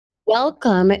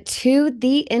Welcome to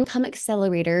the Income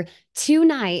Accelerator.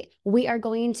 Tonight, we are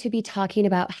going to be talking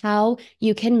about how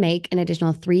you can make an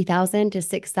additional $3,000 to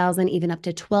 $6,000, even up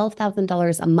to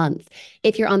 $12,000 a month.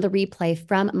 If you're on the replay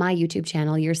from my YouTube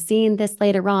channel, you're seeing this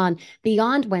later on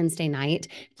beyond Wednesday night.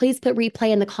 Please put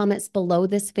replay in the comments below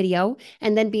this video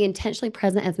and then be intentionally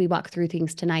present as we walk through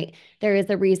things tonight. There is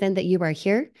a reason that you are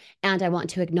here, and I want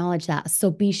to acknowledge that.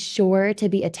 So be sure to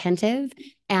be attentive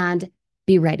and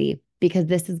be ready, because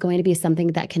this is going to be something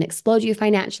that can explode you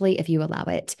financially if you allow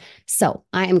it. So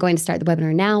I am going to start the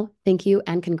webinar now. Thank you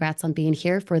and congrats on being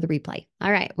here for the replay.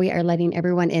 All right, we are letting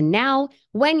everyone in now.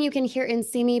 When you can hear and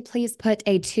see me, please put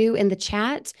a 2 in the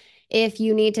chat. If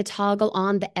you need to toggle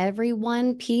on the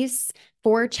everyone piece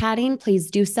for chatting,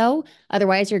 please do so.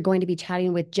 Otherwise, you're going to be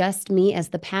chatting with just me as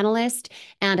the panelist,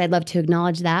 and I'd love to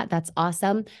acknowledge that. That's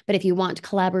awesome. But if you want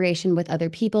collaboration with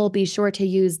other people, be sure to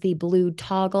use the blue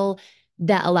toggle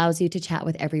that allows you to chat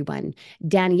with everyone.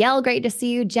 Danielle, great to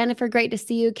see you. Jennifer, great to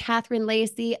see you. Catherine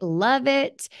Lacey, love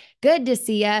it. Good to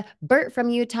see you. Bert from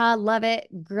Utah, love it.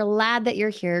 Glad that you're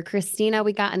here. Christina,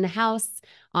 we got in the house.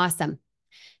 Awesome.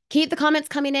 Keep the comments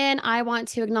coming in. I want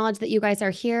to acknowledge that you guys are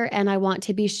here, and I want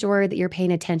to be sure that you're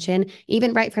paying attention,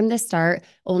 even right from the start,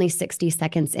 only 60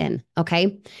 seconds in,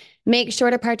 okay? Make sure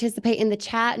to participate in the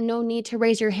chat. No need to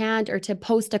raise your hand or to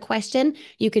post a question.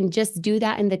 You can just do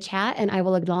that in the chat, and I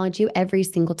will acknowledge you every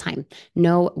single time.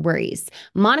 No worries.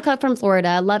 Monica from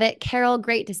Florida, love it. Carol,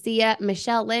 great to see you.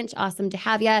 Michelle Lynch, awesome to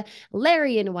have you.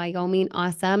 Larry in Wyoming,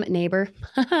 awesome. Neighbor.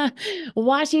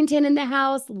 Washington in the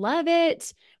house, love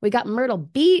it. We got Myrtle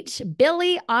Beach,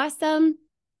 Billy, awesome.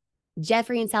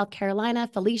 Jeffrey in South Carolina,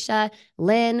 Felicia,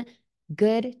 Lynn,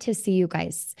 good to see you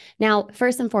guys. Now,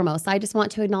 first and foremost, I just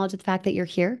want to acknowledge the fact that you're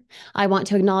here. I want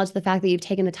to acknowledge the fact that you've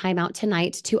taken the time out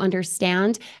tonight to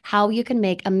understand how you can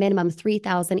make a minimum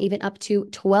 $3,000, even up to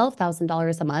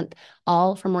 $12,000 a month,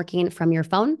 all from working from your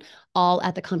phone, all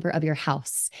at the comfort of your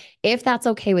house. If that's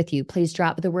okay with you, please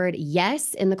drop the word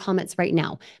yes in the comments right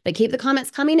now, but keep the comments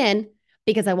coming in,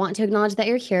 because I want to acknowledge that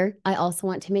you're here. I also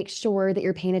want to make sure that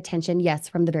you're paying attention, yes,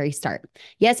 from the very start.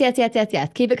 Yes, yes, yes, yes, yes.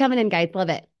 Keep it coming in, guys. Love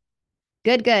it.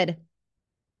 Good, good.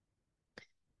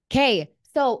 Okay,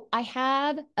 so I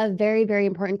have a very, very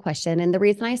important question. And the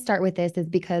reason I start with this is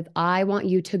because I want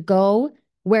you to go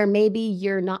where maybe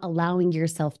you're not allowing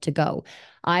yourself to go.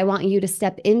 I want you to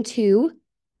step into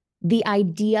the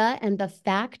idea and the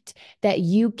fact that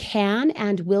you can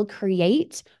and will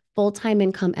create full-time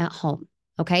income at home.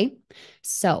 Okay,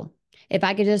 so if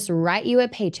I could just write you a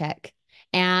paycheck,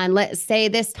 and let's say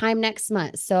this time next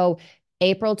month, so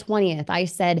April 20th, I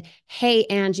said, hey,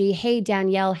 Angie, hey,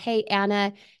 Danielle, hey,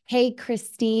 Anna, hey,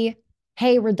 Kyrsti,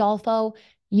 hey, Rodolfo,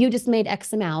 you just made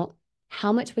X amount.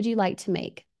 How much would you like to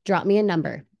make? Drop me a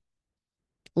number.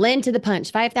 Lynn to the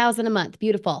punch, 5,000 a month.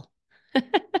 Beautiful.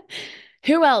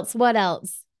 Who else? What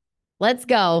else? Let's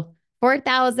go.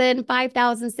 4,000,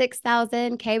 5,000,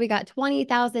 6,000. Okay, we got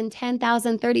 20,000,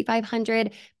 10,000,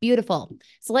 3,500. Beautiful.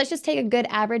 So let's just take a good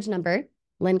average number.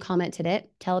 Lynn commented it,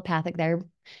 telepathic there.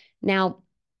 Now,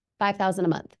 5,000 a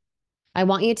month. I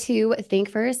want you to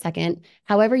think for a second,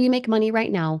 however you make money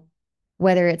right now,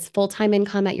 whether it's full-time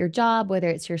income at your job, whether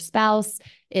it's your spouse,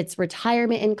 it's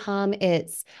retirement income,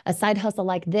 it's a side hustle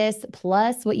like this,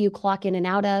 plus what you clock in and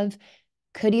out of.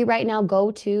 Could you right now go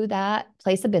to that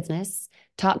place of business,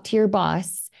 talk to your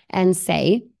boss, and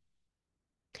say,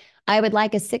 I would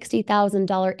like a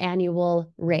 $60,000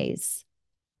 annual raise?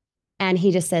 And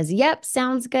he just says, yep,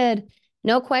 sounds good.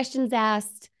 No questions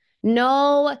asked.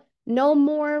 No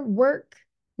more work.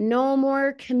 No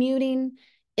more commuting.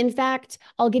 In fact,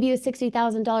 I'll give you a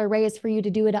 $60,000 raise for you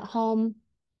to do it at home,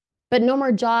 but no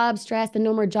more job stress and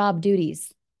no more job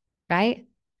duties, right?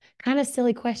 Kind of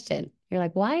silly question. You're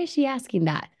like, why is she asking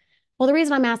that? Well, the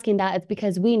reason I'm asking that is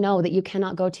because we know that you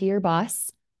cannot go to your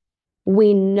boss.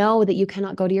 We know that you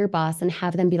cannot go to your boss and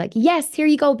have them be like, yes, here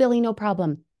you go, Billy, no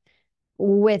problem,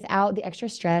 without the extra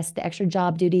stress, the extra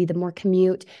job duty, the more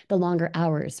commute, the longer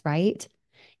hours, right?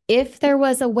 If there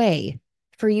was a way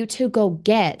for you to go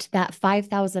get that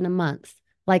 5,000 a month,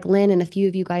 like Lynn and a few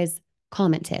of you guys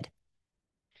commented,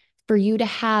 for you to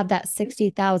have that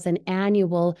 60,000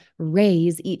 annual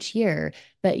raise each year,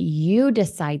 but you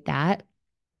decide that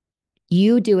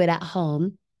you do it at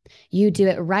home, you do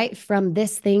it right from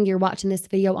this thing you're watching this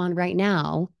video on right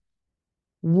now,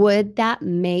 would that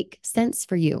make sense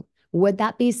for you? Would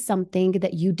that be something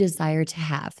that you desire to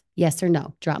have? Yes or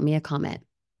no? Drop me a comment.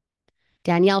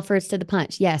 Danielle first to the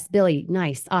punch. Yes. Billy,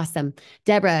 nice. Awesome.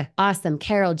 Deborah, awesome.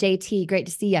 Carol, JT, great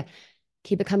to see you.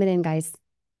 Keep it coming in, guys.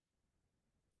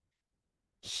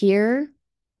 Here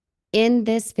In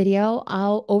this video,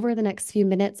 over the next few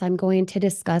minutes, I'm going to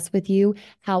discuss with you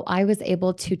how I was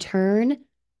able to turn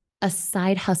a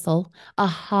side hustle, a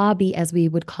hobby, as we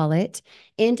would call it,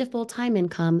 into full-time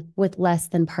income with less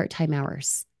than part-time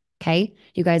hours. Okay.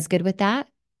 You guys good with that?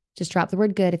 Just drop the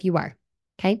word good if you are.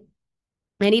 Okay.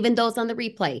 And even those on the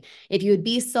replay, if you would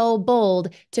be so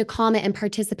bold to comment and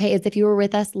participate as if you were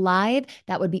with us live,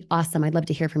 that would be awesome. I'd love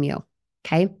to hear from you.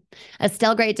 Okay.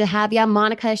 Estelle, great to have you.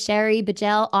 Monica, Sherry,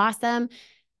 Bajel, awesome.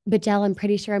 Bajel, I'm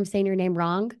pretty sure I'm saying your name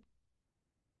wrong.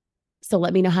 So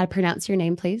let me know how to pronounce your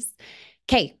name, please.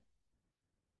 Okay.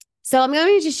 So I'm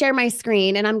going to share my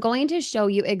screen and I'm going to show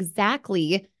you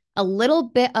exactly a little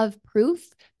bit of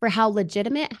proof for how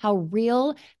legitimate, how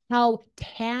real, how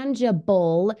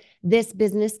tangible this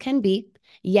business can be.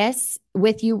 Yes,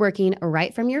 with you working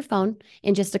right from your phone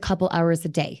in just a couple hours a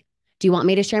day. Do you want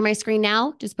me to share my screen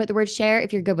now? Just put the word share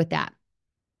if you're good with that.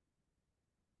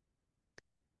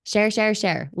 Share, share,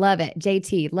 share. Love it.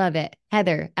 JT, love it.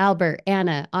 Heather, Albert,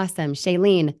 Anna, awesome.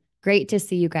 Shailene, great to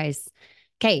see you guys.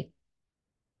 Okay.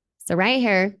 So right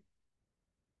here,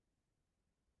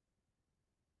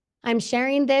 I'm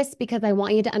sharing this because I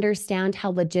want you to understand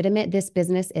how legitimate this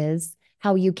business is,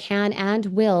 how you can and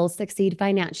will succeed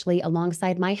financially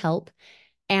alongside my help.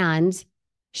 And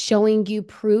showing you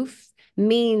proof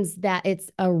means that it's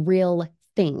a real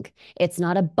thing. It's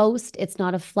not a boast. It's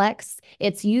not a flex.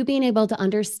 It's you being able to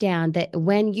understand that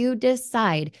when you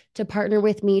decide to partner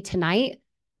with me tonight,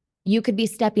 you could be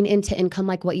stepping into income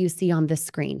like what you see on this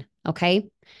screen. Okay.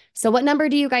 So what number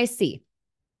do you guys see?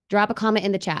 Drop a comment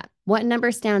in the chat. What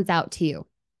number stands out to you?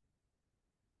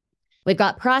 We've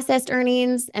got processed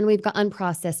earnings and we've got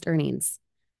unprocessed earnings.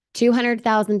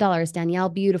 $200,000, Danielle,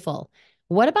 beautiful.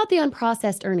 What about the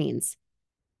unprocessed earnings?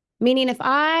 Meaning if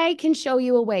I can show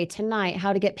you a way tonight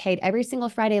how to get paid every single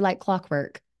Friday like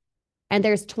clockwork, and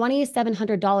there's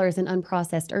 $2,700 in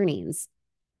unprocessed earnings.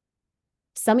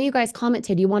 Some of you guys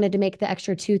commented you wanted to make the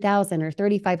extra $2,000 or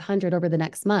 $3,500 over the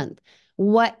next month.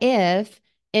 What if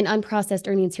in unprocessed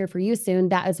earnings here for you soon,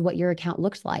 that is what your account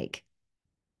looks like?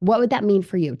 What would that mean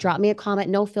for you? Drop me a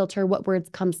comment, no filter. What words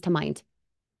comes to mind?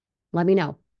 Let me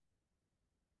know.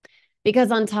 Because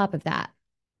on top of that,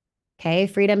 okay,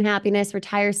 freedom, happiness,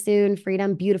 retire soon,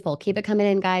 freedom, beautiful. Keep it coming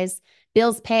in, guys.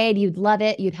 Bills paid, you'd love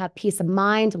it. You'd have peace of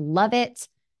mind, love it.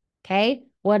 Okay,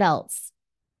 what else?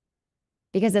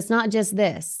 Because it's not just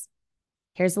this.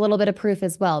 Here's a little bit of proof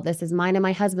as well. This is mine and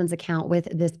my husband's account with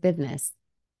this business.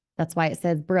 That's why it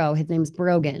says bro. His name's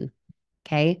Brogan.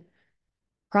 Okay.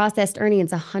 Processed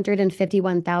earnings,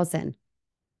 151,000.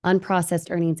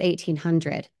 Unprocessed earnings,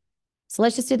 1,800. So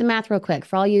let's just do the math real quick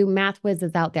for all you math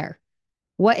whizzes out there.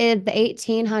 What is the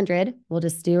 1,800? We'll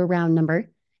just do a round number.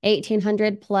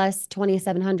 1,800 plus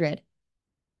 2,700.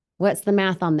 What's the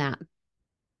math on that?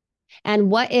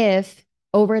 And what if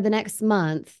over the next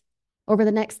month, over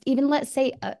the next, even let's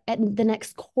say at the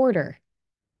next quarter,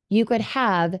 you could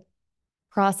have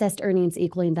processed earnings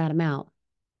equaling that amount,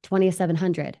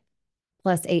 2,700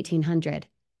 plus 1,800.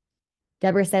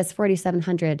 Deborah says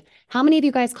 4,700. How many of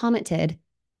you guys commented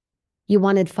you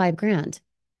wanted $5,000?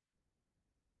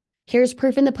 Here's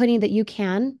proof in the pudding that you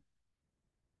can,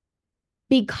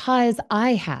 because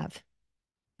I have.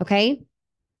 Okay.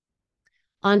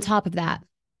 On top of that,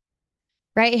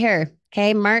 right here.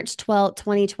 Okay. March 12th,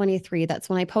 2023. That's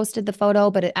when I posted the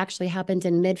photo, but it actually happened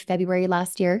in mid-February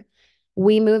last year.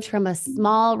 We moved from a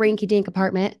small rinky-dink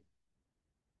apartment.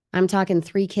 I'm talking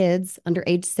 3 kids under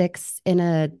age 6 in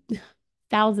a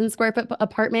 1,000 square foot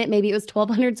apartment. Maybe it was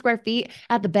 1,200 square feet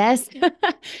at the best.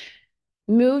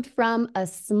 Moved from a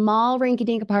small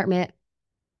rinky-dink apartment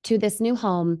to this new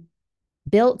home,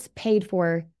 built, paid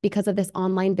for because of this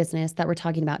online business that we're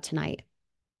talking about tonight.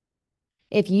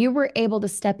 If you were able to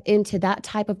step into that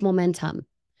type of momentum,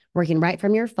 working right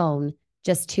from your phone,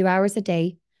 just 2 hours a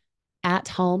day at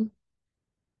home,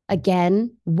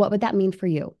 again, what would that mean for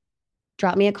you?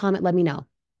 Drop me a comment, let me know.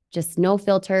 Just no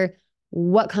filter.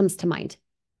 What comes to mind?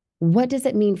 What does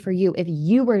it mean for you if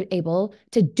you were able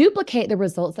to duplicate the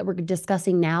results that we're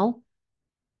discussing now?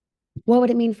 What would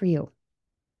it mean for you?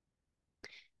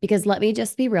 Because let me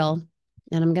just be real,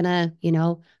 and I'm going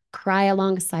to, cry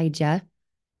alongside you,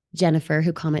 Jennifer,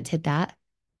 who commented that.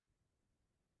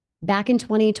 Back in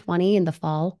 2020 in the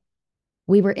fall,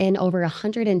 we were in over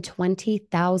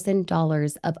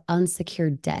 $120,000 of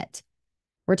unsecured debt.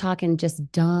 We're talking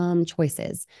just dumb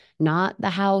choices, not the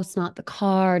house, not the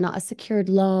car, not a secured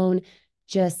loan,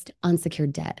 just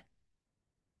unsecured debt.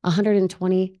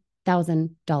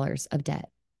 $120,000 of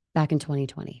debt back in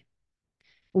 2020.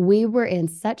 We were in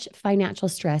such financial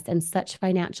stress and such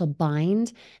financial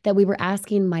bind that we were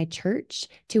asking my church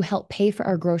to help pay for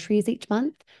our groceries each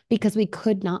month because we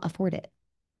could not afford it.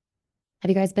 Have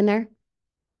you guys been there?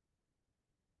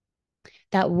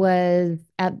 That was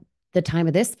at the time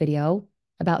of this video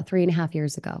about 3.5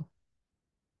 years ago.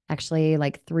 Actually,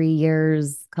 like 3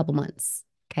 years, couple months.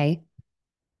 Okay.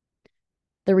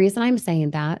 The reason I'm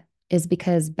saying that is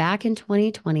because back in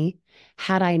 2020,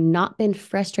 had I not been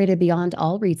frustrated beyond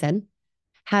all reason,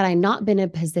 had I not been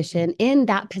in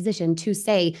that position to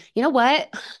say, you know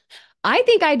what? I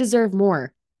think I deserve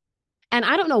more. And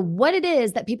I don't know what it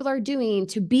is that people are doing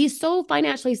to be so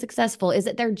financially successful. Is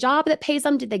it their job that pays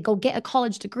them? Did they go get a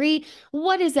college degree?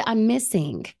 What is it I'm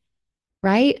missing?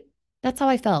 Right? That's how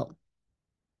I felt.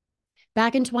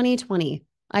 Back in 2020,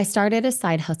 I started a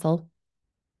side hustle,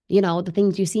 the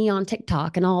things you see on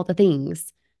TikTok and all the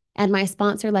things. And my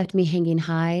sponsor left me hanging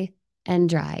high and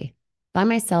dry by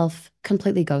myself,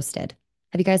 completely ghosted.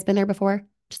 Have you guys been there before?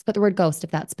 Just put the word ghost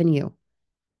if that's been you.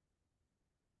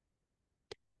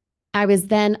 I was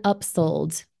then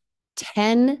upsold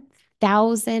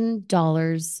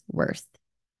 $10,000 worth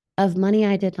of money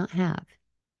I did not have.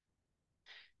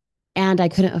 And I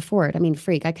couldn't afford. I mean,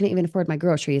 freak, I couldn't even afford my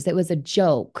groceries. It was a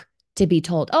joke to be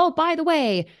told, oh, by the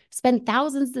way, spend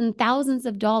thousands and thousands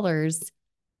of dollars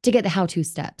to get the how-to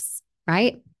steps,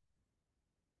 right?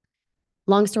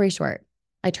 Long story short,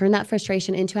 I turned that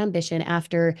frustration into ambition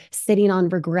after sitting on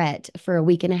regret for a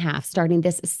week and a half, starting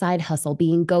this side hustle,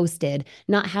 being ghosted,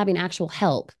 not having actual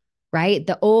help, right?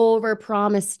 The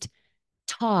overpromised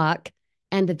talk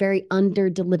and the very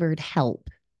under-delivered help.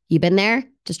 You been there?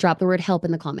 Just drop the word help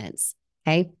in the comments,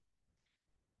 okay?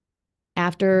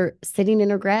 After sitting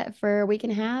in regret for a week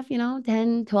and a half,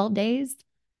 10, 12 days,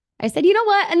 I said, you know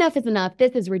what? Enough is enough.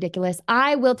 This is ridiculous.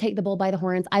 I will take the bull by the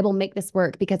horns. I will make this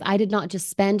work because I did not just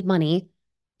spend money.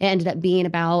 It ended up being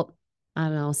about, I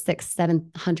don't know,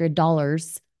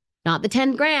 $600-$700, not the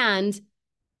 10 grand.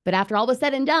 But after all was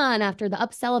said and done, after the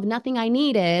upsell of nothing I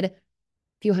needed, a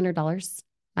few $100s,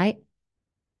 right?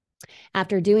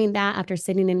 After doing that, after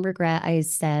sitting in regret, I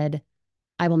said,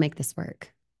 I will make this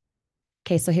work.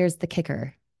 Okay, so here's the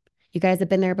kicker. You guys have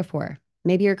been there before.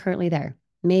 Maybe you're currently there.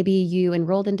 Maybe you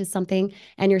enrolled into something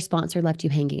and your sponsor left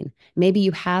you hanging. Maybe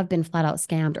you have been flat out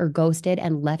scammed or ghosted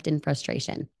and left in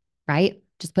frustration, right?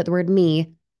 Just put the word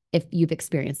me if you've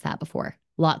experienced that before.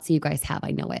 Lots of you guys have,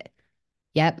 I know it.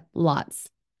 Yep, lots.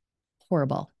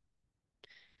 Horrible.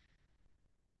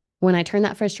 When I turn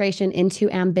that frustration into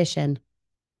ambition,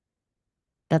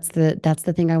 that's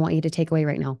the thing I want you to take away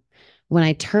right now. When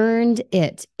I turned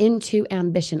it into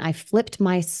ambition, I flipped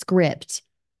my script.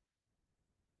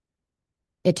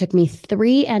 It took me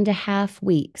 3.5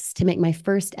 weeks to make my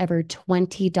first ever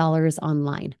 $20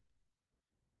 online.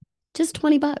 Just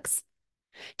 $20.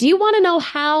 Do you want to know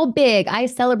how big I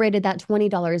celebrated that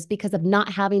 $20 because of not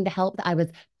having the help that I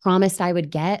was promised I would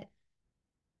get?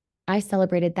 I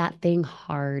celebrated that thing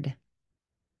hard.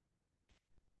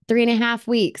 3.5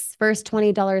 weeks, first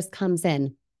 $20 comes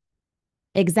in.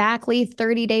 Exactly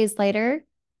 30 days later,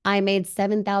 I made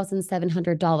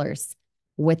 $7,700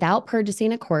 without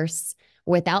purchasing a course,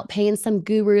 without paying some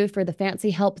guru for the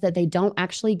fancy help that they don't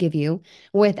actually give you,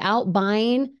 without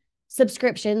buying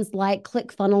subscriptions like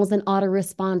ClickFunnels and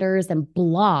autoresponders and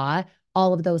blah,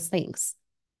 all of those things.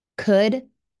 Could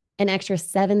an extra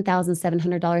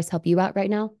 $7,700 help you out right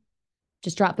now?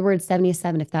 Just drop the word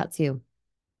 77 if that's you.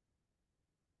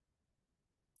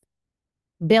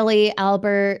 Billy,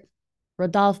 Albert,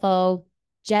 Rodolfo,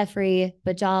 Jeffrey,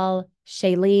 Bajal,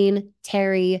 Shailene,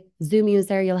 Terry, Zoom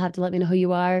user, you'll have to let me know who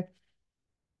you are.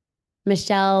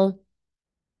 Michelle,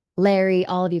 Larry,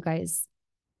 all of you guys.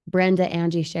 Brenda,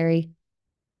 Angie, Sherry.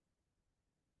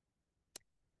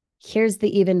 Here's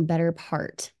the even better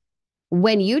part.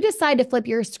 When you decide to flip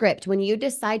your script, when you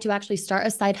decide to actually start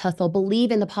a side hustle,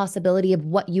 believe in the possibility of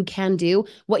what you can do,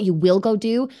 what you will go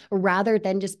do, rather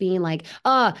than just being like,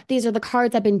 these are the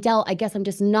cards I've been dealt. I guess I'm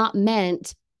just not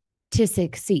meant to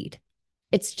succeed.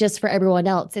 It's just for everyone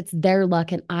else. It's their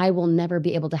luck, and I will never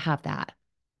be able to have that.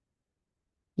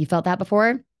 You felt that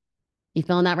before? You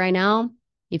feeling that right now?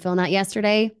 You feeling that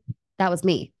yesterday? That was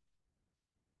me.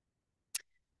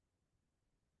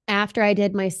 After I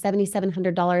did my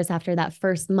 $7,700 after that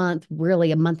first month,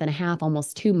 really a month and a half,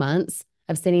 almost 2 months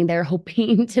of sitting there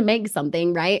hoping to make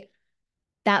something, right?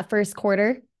 That first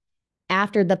quarter,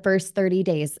 after the first 30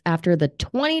 days, after the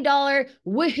 $20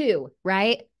 woohoo,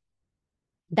 right?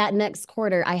 That next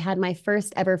quarter, I had my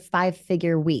first ever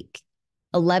 5-figure week,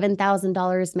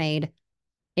 $11,000 made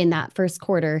in that first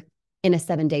quarter in a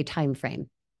 7-day time frame.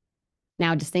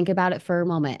 Now, just think about it for a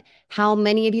moment. How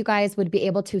many of you guys would be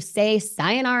able to say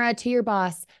sayonara to your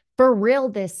boss for real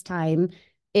this time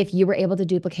if you were able to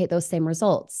duplicate those same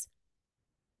results?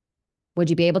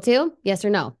 Would you be able to? Yes or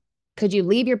no? Could you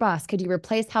leave your boss? Could you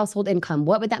replace household income?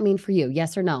 What would that mean for you?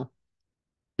 Yes or no?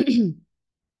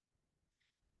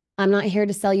 I'm not here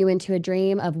to sell you into a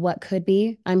dream of what could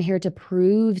be. I'm here to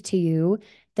prove to you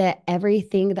that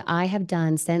everything that I have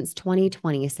done since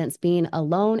 2020, since being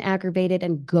alone, aggravated,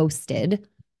 and ghosted,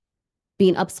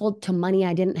 being upsold to money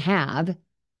I didn't have,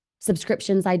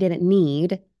 subscriptions I didn't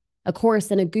need, a course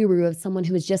and a guru of someone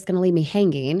who was just going to leave me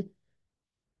hanging,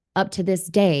 up to this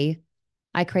day,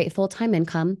 I create full-time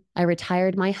income. I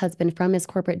retired my husband from his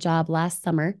corporate job last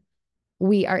summer.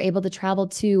 We are able to travel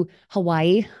to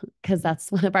Hawaii because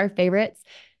that's one of our favorites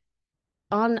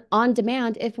on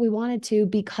demand if we wanted to,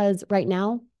 because right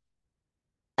now,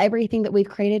 everything that we've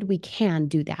created, we can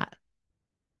do that.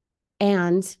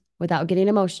 And without getting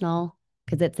emotional,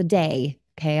 because it's a day,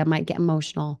 okay, I might get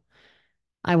emotional.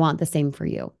 I want the same for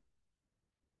you.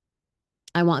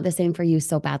 I want the same for you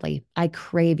so badly. I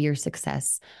crave your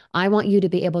success. I want you to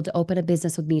be able to open a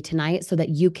business with me tonight so that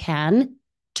you can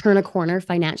turn a corner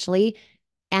financially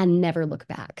and never look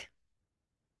back.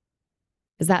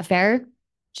 Is that fair?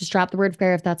 Just drop the word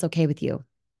fair if that's okay with you.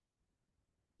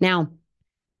 Now,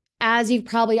 as you've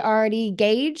probably already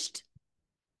gauged,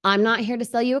 I'm not here to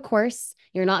sell you a course.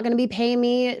 You're not going to be paying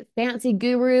me fancy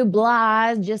guru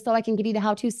blahs just so I can give you the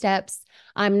how-to steps.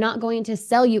 I'm not going to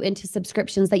sell you into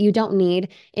subscriptions that you don't need.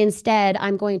 Instead,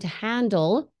 I'm going to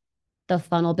handle the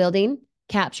funnel building,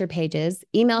 capture pages,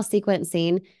 email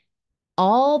sequencing,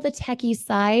 all the techie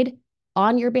side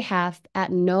on your behalf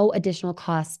at no additional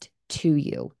cost to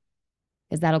you.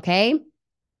 Is that okay?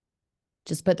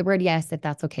 Just put the word yes if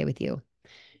that's okay with you.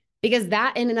 Because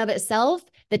that in and of itself,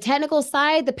 the technical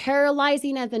side, the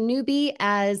paralyzing as a newbie,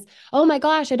 as, oh my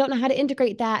gosh, I don't know how to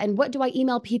integrate that. And what do I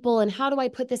email people? And how do I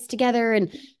put this together?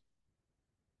 And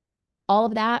all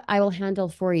of that I will handle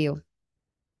for you.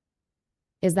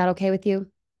 Is that okay with you?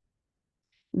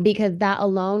 Because that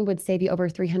alone would save you over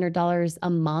 $300 a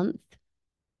month.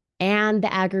 And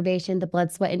the aggravation, the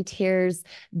blood, sweat, and tears,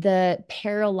 the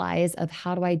paralyze of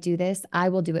how do I do this? I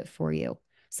will do it for you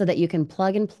so that you can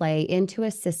plug and play into a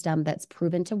system that's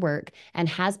proven to work and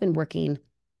has been working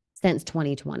since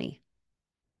 2020.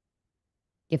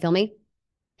 You feel me?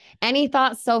 Any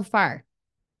thoughts so far?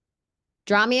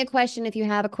 Draw me a question if you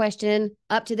have a question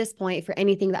up to this point for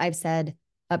anything that I've said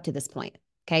up to this point.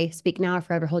 Okay, speak now or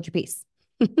forever hold your peace.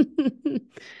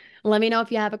 Let me know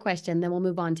if you have a question, then we'll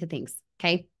move on to things.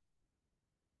 Okay.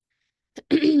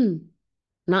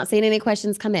 Not seeing any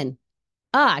questions come in.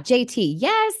 JT.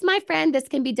 Yes, my friend, this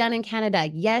can be done in Canada.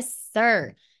 Yes,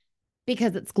 sir.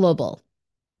 Because it's global.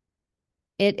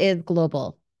 It is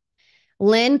global.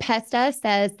 Lynn Pesta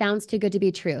says, sounds too good to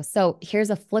be true. So here's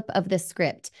a flip of the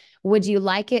script. Would you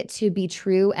like it to be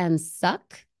true and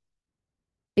suck?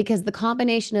 Because the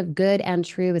combination of good and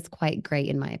true is quite great,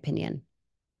 in my opinion.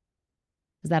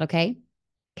 Is that okay?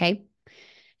 Okay.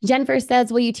 Jennifer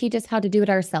says, will you teach us how to do it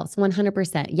ourselves?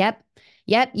 100%. Yep.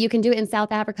 You can do it in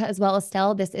South Africa as well,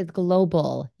 Estelle. This is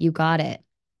global. You got it.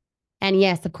 And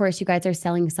yes, of course, you guys are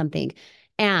selling something.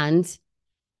 And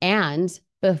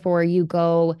before you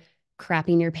go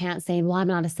crapping your pants saying, well, I'm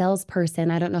not a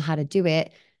salesperson, I don't know how to do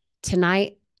it.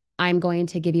 Tonight, I'm going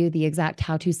to give you the exact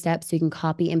how-to steps so you can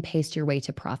copy and paste your way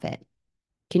to profit.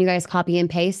 Can you guys copy and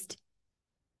paste?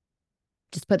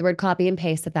 Just put the word copy and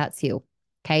paste if that's you.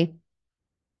 Okay.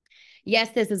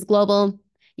 Yes, this is global.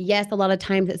 Yes, a lot of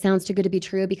times it sounds too good to be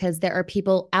true because there are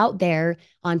people out there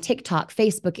on TikTok,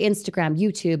 Facebook, Instagram,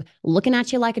 YouTube, looking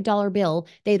at you like a dollar bill.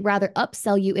 They'd rather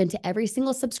upsell you into every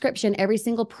single subscription, every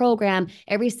single program,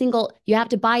 you have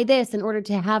to buy this in order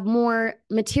to have more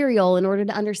material, in order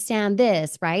to understand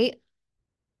this, right?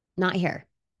 Not here.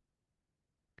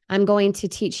 I'm going to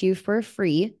teach you for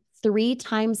free 3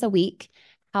 times a week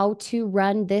how to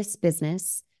run this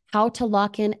business, how to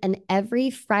lock in an every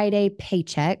Friday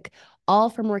paycheck, all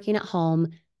from working at home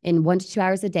in 1 to 2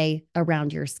 hours a day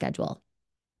around your schedule.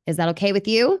 Is that okay with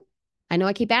you? I know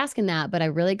I keep asking that, but I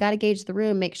really got to gauge the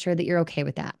room, make sure that you're okay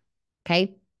with that.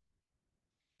 Okay.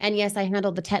 And yes, I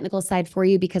handled the technical side for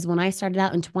you because when I started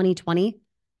out in 2020,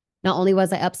 not only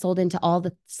was I upsold into all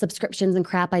the subscriptions and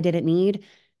crap I didn't need,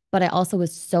 but I also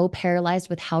was so paralyzed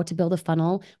with how to build a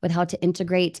funnel, with how to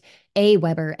integrate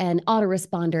Aweber and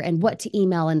autoresponder and what to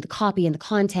email and the copy and the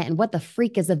content and what the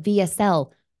freak is a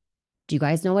VSL. Do you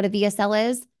guys know what a VSL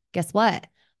is? Guess what?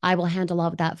 I will handle all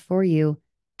of that for you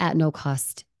at no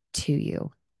cost to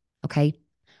you. Okay.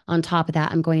 On top of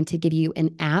that, I'm going to give you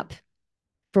an app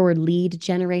for lead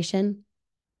generation.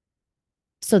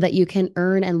 so that you can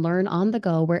earn and learn on the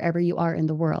go wherever you are in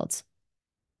the world.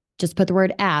 Just put the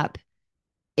word app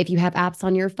if you have apps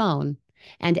on your phone,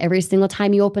 and every single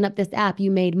time you open up this app,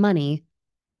 you made money.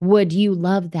 Would you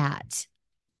love that?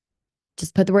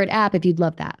 Just put the word app if you'd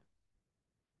love that.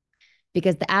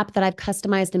 Because the app that I've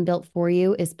customized and built for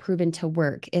you is proven to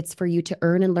work. It's for you to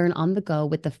earn and learn on the go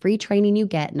with the free training you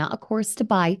get, not a course to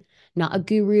buy, not a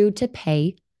guru to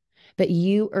pay, but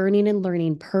you earning and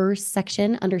learning per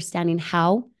section, understanding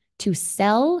how to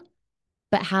sell,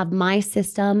 but have my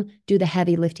system do the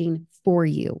heavy lifting for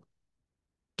you.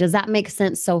 Does that make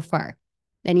sense so far?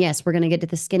 And yes, we're going to get to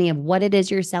the skinny of what it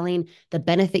is you're selling, the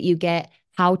benefit you get,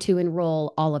 how to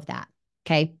enroll, all of that.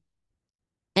 Okay.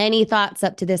 Any thoughts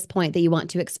up to this point that you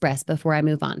want to express before I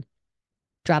move on?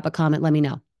 Drop a comment, let me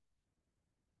know.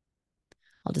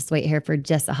 I'll just wait here for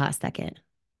just a hot second.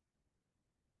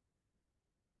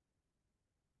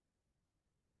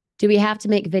 Do we have to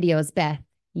make videos, Beth?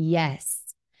 Yes.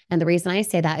 And the reason I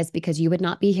say that is because you would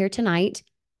not be here tonight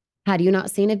had you not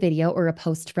seen a video or a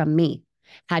post from me.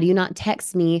 Had you not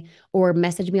text me or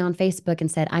messaged me on Facebook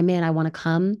and said, I'm in, I want to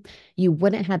come, you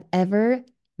wouldn't have ever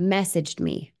messaged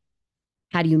me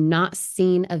had you not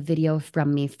seen a video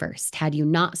from me first, had you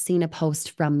not seen a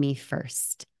post from me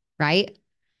first, right?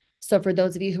 So for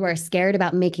those of you who are scared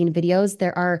about making videos,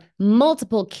 there are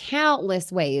multiple,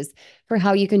 countless ways for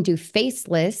how you can do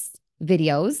faceless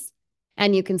videos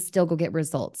and you can still go get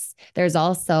results. There's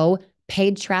also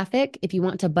paid traffic if you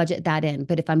want to budget that in.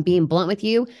 But if I'm being blunt with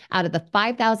you, out of the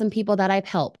 5,000 people that I've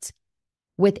helped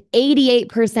with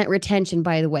 88% retention,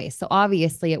 by the way, so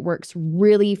obviously it works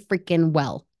really freaking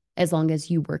well as long as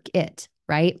you work it,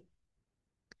 right?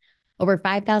 Over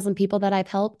 5,000 people that I've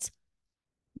helped,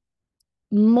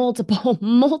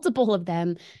 multiple of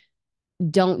them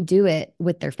don't do it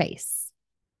with their face.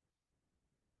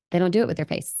 They don't do it with their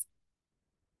face.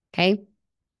 Okay.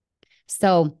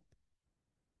 So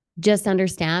just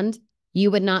understand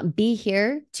you would not be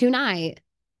here tonight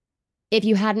if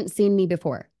you hadn't seen me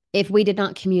before, if we did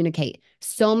not communicate.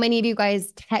 So many of you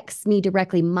guys text me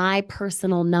directly, my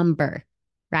personal number,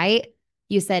 right?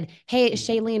 You said, hey, it's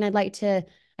Shailene, I'd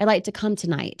like to come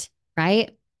tonight,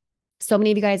 right? So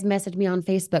many of you guys message me on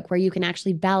Facebook where you can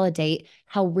actually validate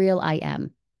how real I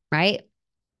am, right?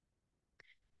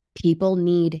 People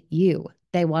need you.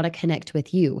 They want to connect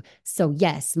with you. So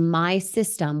yes, my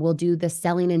system will do the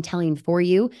selling and telling for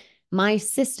you. My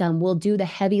system will do the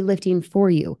heavy lifting for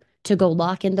you to go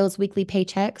lock in those weekly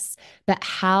paychecks. But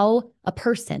how a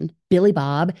person, Billy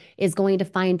Bob, is going to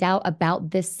find out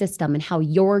about this system and how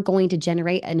you're going to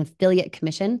generate an affiliate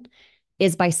commission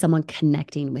is by someone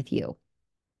connecting with you.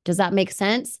 Does that make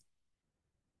sense?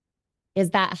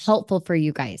 Is that helpful for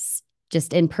you guys?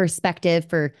 Just in perspective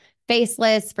for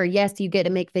faceless, for yes, you get to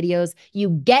make videos. You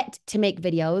get to make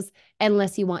videos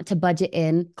unless you want to budget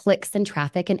in clicks and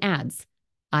traffic and ads.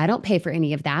 I don't pay for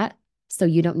any of that, so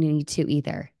you don't need to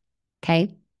either.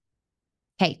 Okay?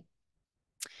 Okay.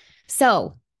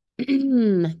 So,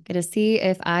 gonna see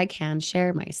if I can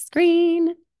share my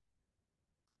screen.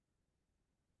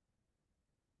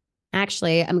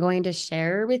 Actually, I'm going to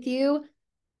share with you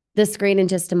the screen in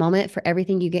just a moment for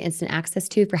everything you get instant access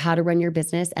to for how to run your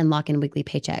business and lock in weekly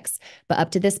paychecks. But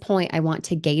up to this point, I want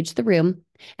to gauge the room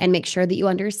and make sure that you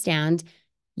understand,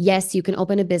 yes, you can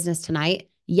open a business tonight.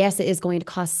 Yes, it is going to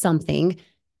cost something.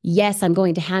 Yes, I'm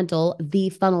going to handle the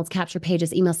funnels, capture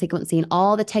pages, email sequencing,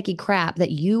 all the techie crap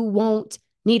that you won't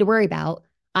need to worry about.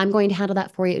 I'm going to handle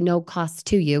that for you at no cost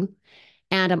to you.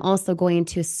 And I'm also going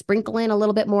to sprinkle in a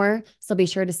little bit more. So be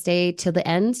sure to stay till the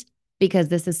end because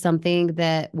this is something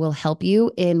that will help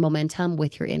you in momentum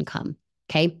with your income.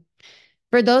 Okay.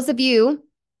 For those of you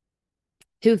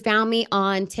who found me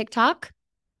on TikTok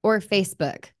or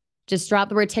Facebook, just drop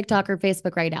the word TikTok or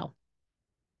Facebook right now.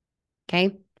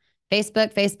 Okay.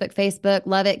 Facebook,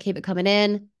 love it. Keep it coming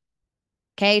in.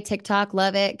 Okay. TikTok,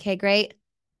 love it. Okay, great.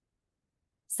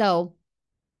 So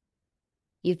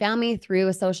you found me through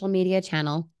a social media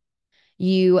channel.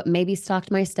 You maybe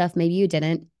stalked my stuff, maybe you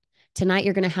didn't. Tonight,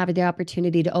 you're going to have the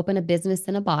opportunity to open a business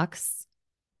in a box,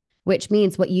 which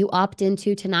means what you opt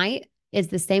into tonight is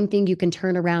the same thing you can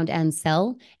turn around and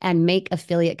sell and make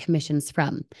affiliate commissions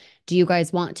from. Do you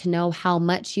guys want to know how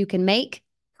much you can make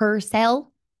per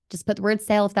sale? Just put the word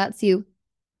sale if that's you.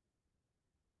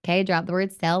 Okay, drop the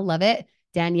word sell. Love it.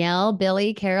 Danielle,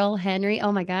 Billy, Carol, Henry.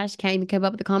 Oh my gosh, can't even keep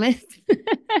up with the comments.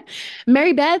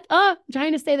 Mary Beth. Oh, I'm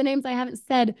trying to say the names I haven't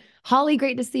said. Holly,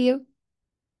 great to see you.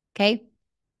 Okay,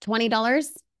 $20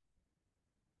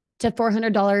 to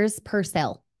 $400 per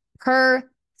sale. Per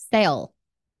sale.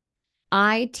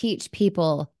 I teach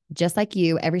people just like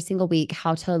you every single week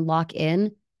how to lock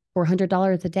in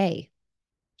 $400 a day.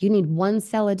 You need one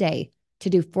sale a day to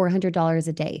do $400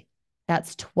 a day.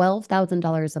 That's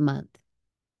 $12,000 a month.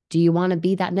 Do you want to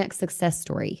be that next success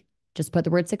story? Just put the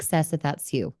word success if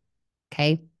that's you.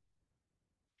 Okay.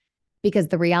 Because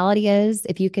the reality is,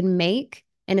 if you can make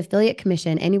an affiliate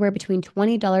commission anywhere between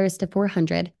 $20 to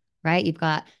 $400, right? You've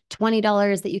got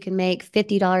 $20 that you can make,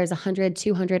 $50, $100,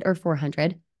 $200, or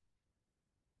 $400.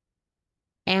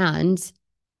 And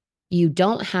you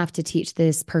don't have to teach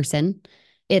this person.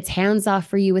 It's hands off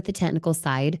for you with the technical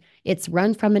side. It's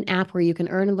run from an app where you can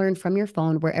earn and learn from your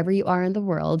phone wherever you are in the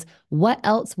world. What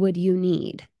else would you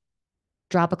need?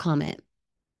 Drop a comment.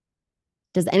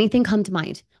 Does anything come to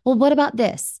mind? Well, what about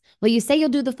this? Well, you say you'll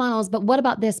do the funnels, but what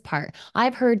about this part?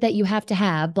 I've heard that you have to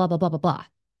have blah, blah, blah, blah, blah,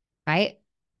 right?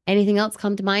 Anything else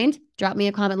come to mind? Drop me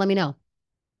a comment. Let me know.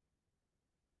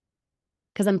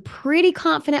 Because I'm pretty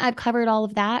confident I've covered all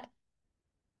of that.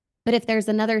 But if there's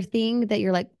another thing that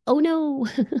you're like, oh no,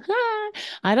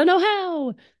 I don't know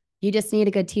how, you just need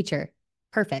a good teacher.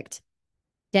 Perfect.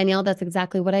 Danielle, that's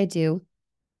exactly what I do.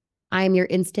 I am your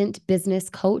instant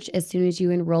business coach as soon as you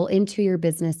enroll into your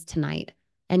business tonight.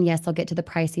 And yes, I'll get to the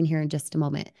pricing here in just a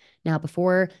moment. Now,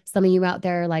 before some of you out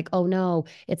there are like, oh no,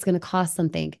 it's going to cost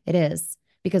something. It is,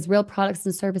 because real products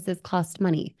and services cost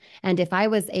money. And if I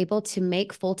was able to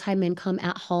make full-time income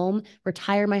at home,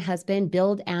 retire my husband,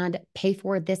 build and pay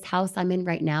for this house I'm in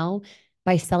right now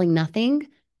by selling nothing,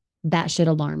 that should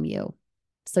alarm you.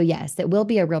 So yes, it will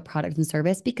be a real product and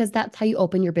service, because that's how you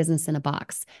open your business in a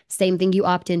box. Same thing you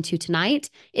opt into tonight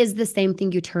is the same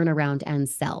thing you turn around and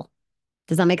sell.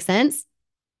 Does that make sense?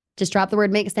 Just drop the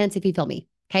word "make sense" if you feel me.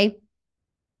 Okay.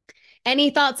 Any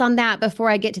thoughts on that before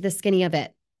I get to the skinny of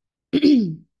it?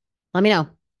 Let me know.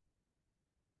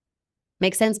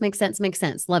 Make sense, make sense, make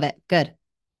sense. Love it. Good.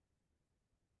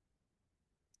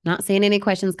 Not seeing any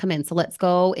questions come in. So let's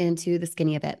go into the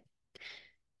skinny of it.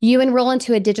 You enroll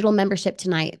into a digital membership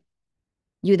tonight.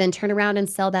 You then turn around and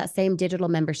sell that same digital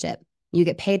membership. You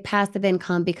get paid passive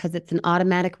income because it's an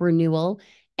automatic renewal,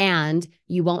 and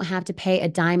you won't have to pay a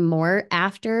dime more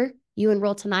after you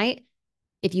enroll tonight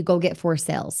if you go get 4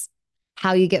 sales.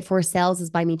 How you get 4 sales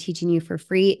is by me teaching you for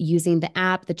free using the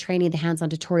app, the training, the hands-on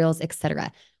tutorials,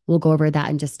 etc. We'll go over that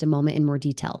in just a moment in more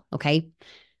detail, okay?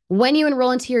 When you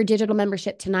enroll into your digital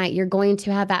membership tonight, you're going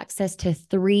to have access to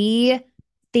 3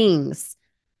 things,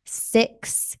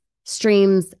 6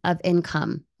 streams of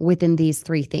income within these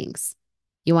 3 things.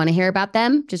 You want to hear about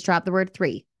them? Just drop the word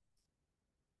 3.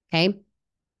 Okay.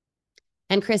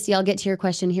 And Kyrsti, I'll get to your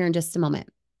question here in just a moment.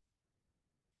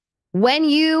 When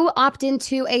you opt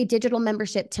into a digital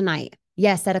membership tonight,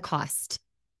 yes, at a cost.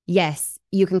 Yes,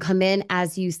 you can come in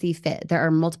as you see fit. There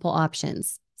are multiple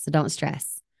options, so don't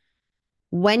stress.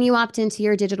 When you opt into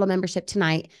your digital membership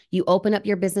tonight, you open up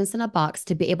your business in a box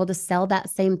to be able to sell that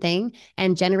same thing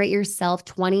and generate yourself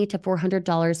 $20 to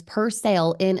 $400 per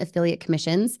sale in affiliate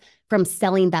commissions from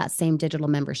selling that same digital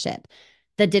membership.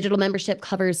 The digital membership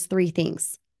covers 3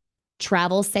 things: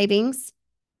 travel savings,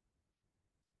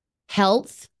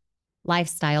 health,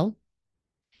 lifestyle,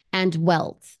 and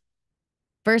wealth.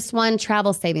 First one,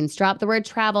 travel savings. Drop the word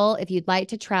travel if you'd like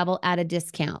to travel at a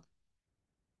discount.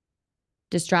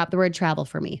 Just drop the word travel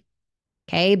for me.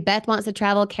 Okay, Beth wants to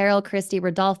travel. Carol, Kyrsti,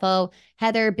 Rodolfo,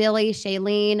 Heather, Billy,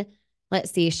 Shailene.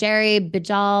 Let's see, Sherry,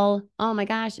 Bajal. Oh my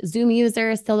gosh, Zoom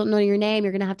user. Still don't know your name.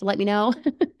 You're going to have to let me know.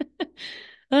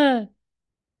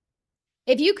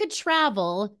 If you could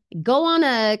travel, go on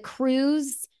a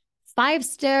cruise,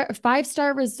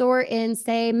 five-star resort in,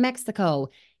 say, Mexico.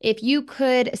 If you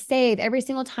could save every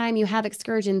single time you have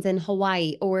excursions in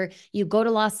Hawaii, or you go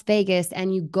to Las Vegas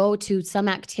and you go to some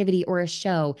activity or a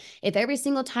show, if every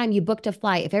single time you booked a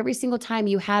flight, if every single time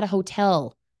you had a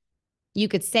hotel, you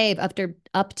could save up to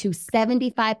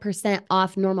 75%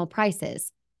 off normal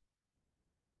prices,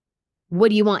 what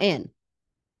do you want in?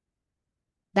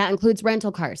 That includes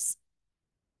rental cars.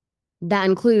 That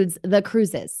includes the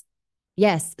cruises.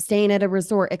 Yes, staying at a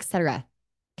resort, etc.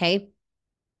 Okay.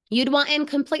 You'd want in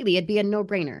completely. It'd be a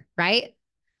no-brainer, right?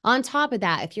 On top of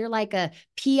that, if you're like a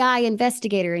PI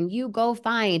investigator and you go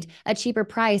find a cheaper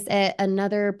price at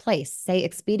another place, say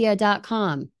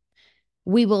Expedia.com,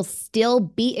 we will still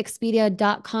beat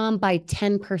Expedia.com by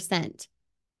 10%.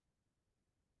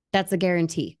 That's a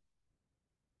guarantee.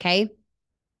 Okay.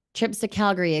 Trips to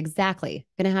Calgary, exactly.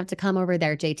 Gonna have to come over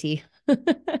there, JT.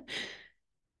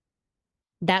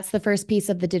 That's the first piece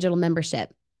of the digital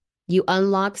membership. You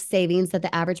unlock savings that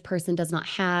the average person does not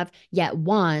have yet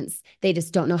wants. They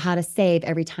just don't know how to save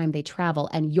every time they travel.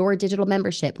 And your digital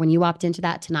membership, when you opt into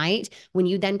that tonight, when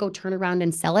you then go turn around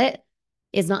and sell it,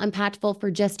 is not impactful for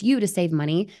just you to save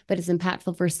money, but it's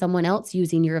impactful for someone else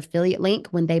using your affiliate link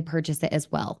when they purchase it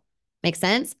as well. Make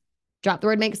sense? Drop the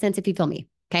word make sense if you feel me,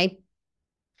 okay?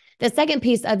 The second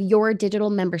piece of your digital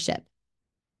membership,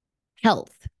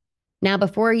 health. Now,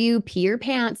 before you pee your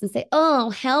pants and say, oh,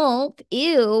 health,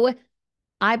 ew,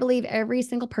 I believe every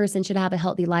single person should have a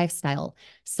healthy lifestyle.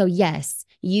 So yes,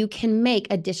 you can make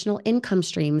additional income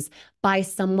streams by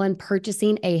someone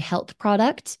purchasing a health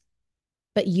product,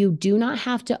 but you do not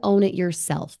have to own it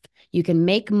yourself. You can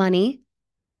make money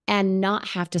and not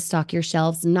have to stock your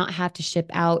shelves, not have to ship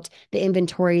out the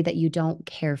inventory that you don't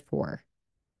care for.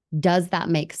 Does that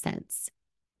make sense?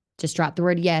 Just drop the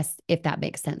word yes if that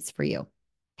makes sense for you.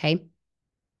 Okay.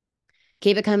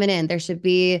 Keep it coming in. There should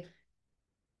be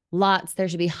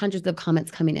hundreds of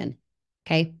comments coming in.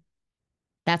 Okay.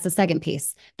 That's the second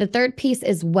piece. The third piece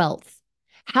is wealth.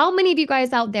 How many of you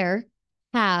guys out there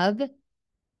have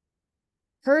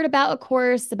heard about a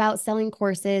course about selling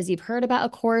courses? You've heard about a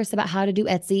course about how to do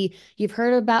Etsy. You've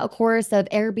heard about a course of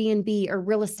Airbnb or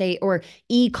real estate or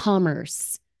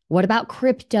e-commerce. What about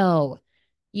crypto?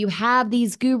 You have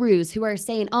these gurus who are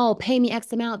saying, oh, pay me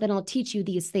X amount, then I'll teach you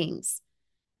these things.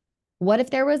 What if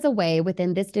there was a way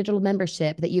within this digital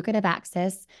membership that you could have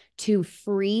access to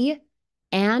free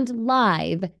and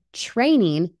live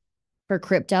training for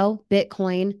crypto,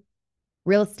 Bitcoin,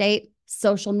 real estate,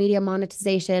 social media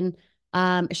monetization,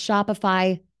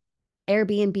 Shopify,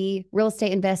 Airbnb, real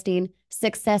estate investing,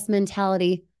 success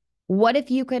mentality? What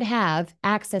if you could have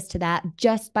access to that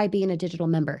just by being a digital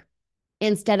member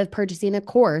instead of purchasing a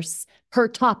course per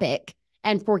topic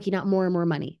and forking out more and more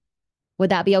money?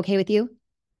 Would that be okay with you?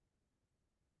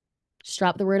 Just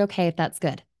drop the word okay if that's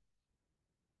good.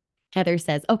 Heather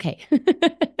says, okay.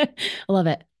 I love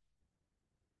it.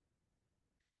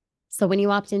 So when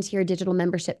you opt into your digital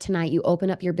membership tonight, you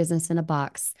open up your business in a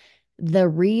box. The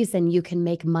reason you can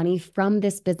make money from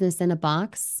this business in a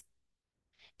box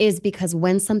is because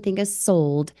when something is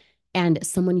sold and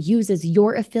someone uses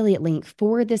your affiliate link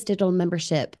for this digital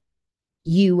membership,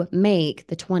 you make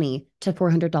the $20 to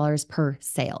 $400 per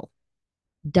sale.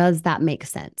 Does that make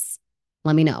sense?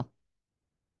 Let me know.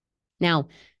 Now,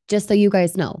 just so you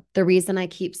guys know, the reason I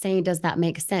keep saying, does that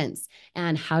make sense?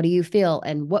 And how do you feel?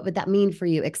 And what would that mean for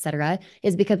you, etc.,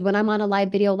 is because when I'm on a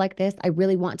live video like this, I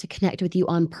really want to connect with you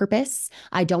on purpose.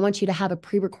 I don't want you to have a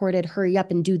pre-recorded, hurry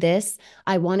up and do this.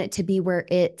 I want it to be where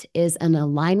it is an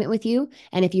alignment with you.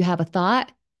 And if you have a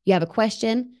thought, you have a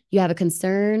question, you have a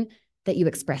concern, that you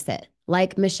express it.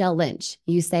 Like Michelle Lynch,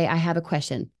 you say, I have a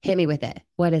question. Hit me with it.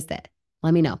 What is it?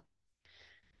 Let me know.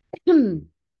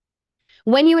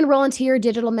 When you enroll into your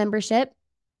digital membership,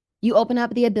 you open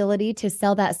up the ability to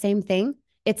sell that same thing.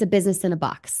 It's a business in a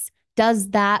box.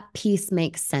 Does that piece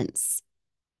make sense?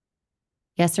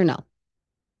 Yes or no?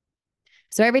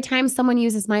 So every time someone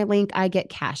uses my link, I get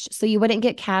cash. So you wouldn't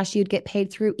get cash. You'd get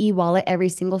paid through e-wallet every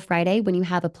single Friday when you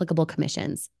have applicable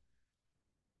commissions.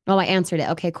 Oh, I answered it.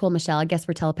 Okay, cool, Michelle. I guess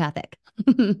we're telepathic.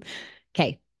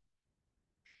 Okay.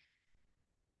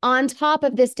 On top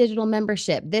of this digital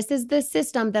membership, this is the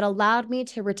system that allowed me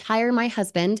to retire my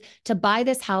husband, to buy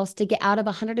this house, to get out of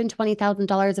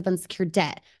 $120,000 of unsecured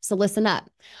debt. So listen up.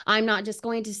 I'm not just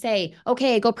going to say,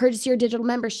 okay, go purchase your digital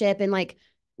membership and like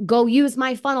go use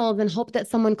my funnels and hope that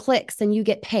someone clicks and you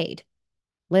get paid.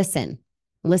 Listen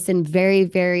very,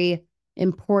 very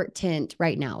important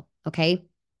right now, okay?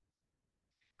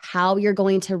 How you're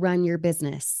going to run your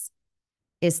business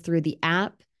is through the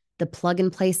app, the plug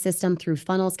and play system, through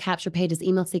funnels, capture pages,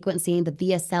 email sequencing, the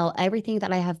VSL, everything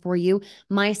that I have for you.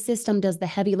 My system does the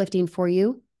heavy lifting for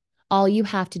you. All you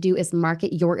have to do is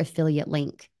market your affiliate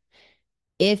link.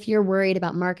 If you're worried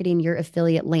about marketing your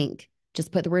affiliate link,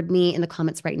 just put the word me in the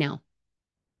comments right now.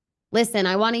 Listen,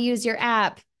 I want to use your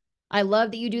app. I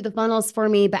love that you do the funnels for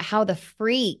me, but how the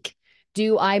freak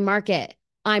do I market?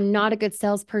 I'm not a good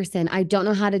salesperson. I don't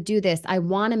know how to do this. I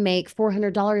want to make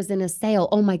 $400 in a sale.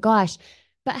 Oh my gosh.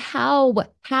 But how?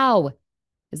 How?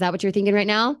 Is that what you're thinking right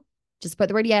now? Just put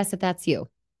the word yes if that's you.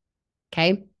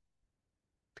 Okay.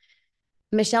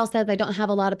 Michelle says, I don't have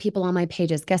a lot of people on my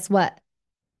pages. Guess what?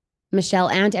 Michelle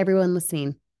and everyone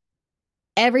listening,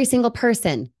 every single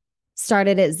person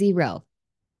started at 0.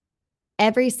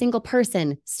 Every single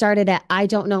person started at I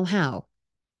don't know how.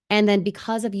 And then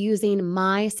because of using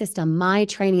my system, my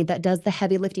training that does the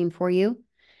heavy lifting for you,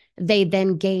 they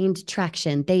then gained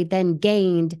traction. They then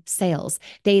gained sales.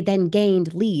 They then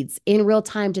gained leads in real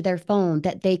time to their phone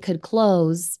that they could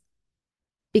close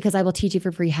because I will teach you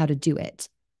for free how to do it.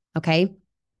 Okay.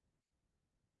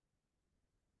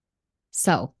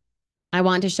 So I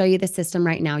want to show you the system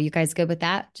right now. You guys good with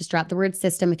that? Just drop the word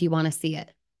system if you want to see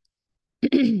it.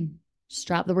 Just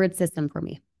drop the word system for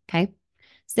me. Okay.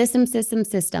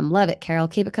 System. Love it, Carol.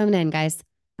 Keep it coming in, guys.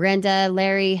 Brenda,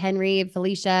 Larry, Henry,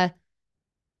 Felicia.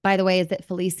 By the way, is it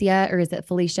Felicia or is it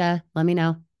Felicia? Let me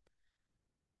know.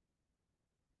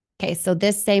 Okay, so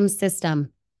this same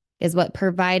system is what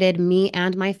provided me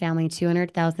and my family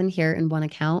 200,000 here in one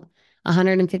account,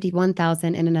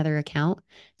 151,000 in another account.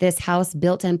 This house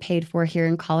built and paid for here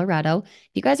in Colorado. If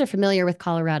you guys are familiar with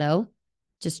Colorado,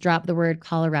 just drop the word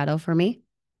Colorado for me.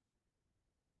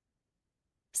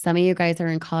 Some of you guys are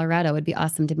in Colorado. It'd be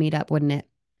awesome to meet up, wouldn't it?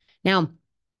 Now,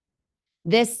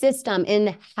 this system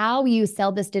in how you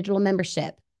sell this digital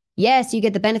membership. Yes, you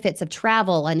get the benefits of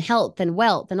travel and health and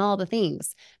wealth and all the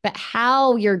things, but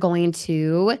how you're going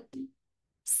to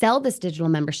sell this digital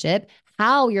membership,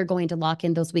 how you're going to lock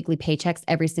in those weekly paychecks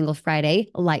every single Friday,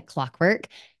 like clockwork,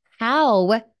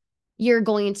 how you're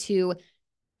going to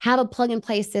have a plug and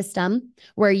play system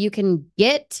where you can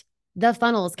get the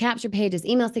funnels, capture pages,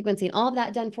 email sequencing, all of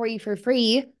that done for you for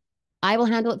free. I will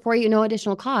handle it for you, no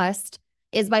additional cost,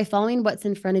 is by following what's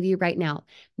in front of you right now.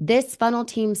 This funnel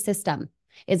team system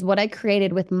is what I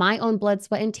created with my own blood,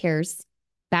 sweat, and tears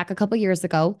back a couple years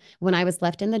ago when I was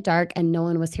left in the dark and no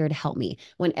one was here to help me.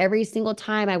 When every single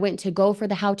time I went to go for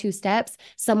the how-to steps,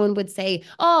 someone would say,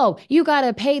 oh, you got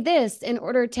to pay this in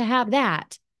order to have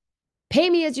that. Pay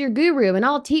me as your guru and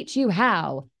I'll teach you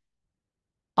how.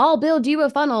 I'll build you a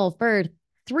funnel for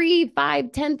 $3,000,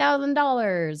 $5,000,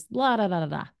 $10,000, blah, blah, blah,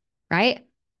 blah, right?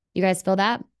 You guys feel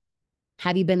that?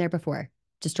 Have you been there before?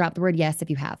 Just drop the word yes if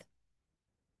you have.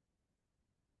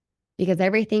 Because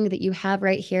everything that you have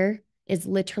right here is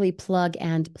literally plug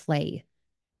and play.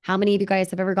 How many of you guys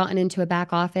have ever gotten into a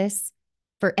back office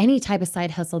for any type of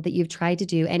side hustle that you've tried to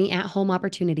do, any at-home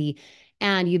opportunity,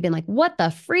 and you've been like, what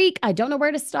the freak? I don't know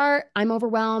where to start. I'm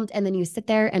overwhelmed. And then you sit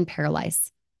there and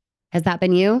paralyze. Has that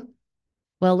been you?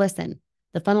 Well, listen,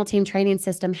 the funnel team training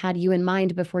system had you in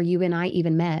mind before you and I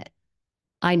even met.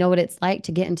 I know what it's like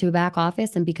to get into a back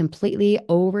office and be completely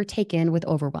overtaken with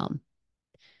overwhelm.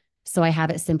 So I have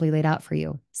it simply laid out for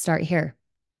you. Start here.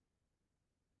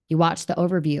 You watch the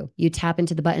overview. You tap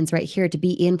into the buttons right here to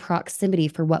be in proximity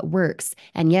for what works.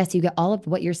 And yes, you get all of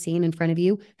what you're seeing in front of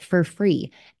you for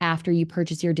free after you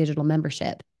purchase your digital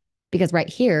membership. Because right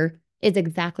here is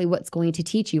exactly what's going to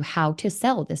teach you how to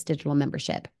sell this digital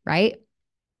membership, right?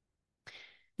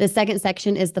 The second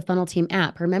section is the Funnel Team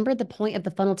app. Remember the point of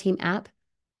the Funnel Team app?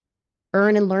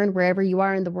 Earn and learn wherever you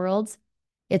are in the world.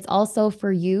 It's also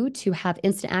for you to have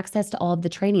instant access to all of the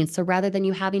training. So rather than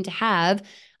you having to have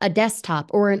a desktop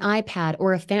or an iPad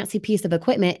or a fancy piece of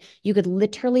equipment, you could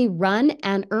literally run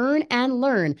and earn and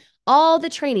learn all the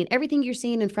training, everything you're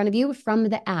seeing in front of you from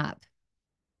the app.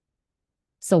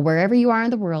 So wherever you are in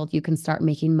the world, you can start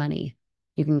making money.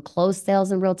 You can close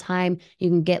sales in real time. You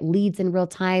can get leads in real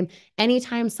time.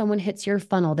 Anytime someone hits your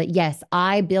funnel that, yes,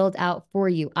 I build out for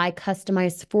you, I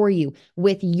customize for you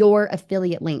with your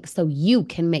affiliate link so you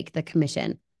can make the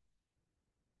commission.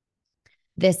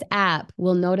 This app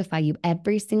will notify you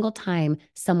every single time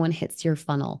someone hits your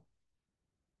funnel.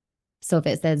 So if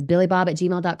it says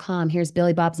billybob@gmail.com, here's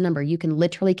Billy Bob's number. You can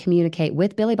literally communicate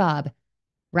with Billy Bob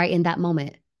right in that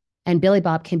moment. And Billy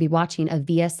Bob can be watching a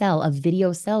VSL, a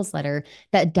video sales letter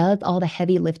that does all the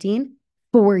heavy lifting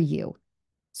for you.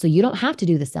 So you don't have to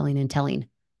do the selling and telling.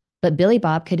 But Billy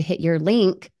Bob could hit your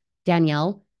link,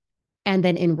 Danielle, and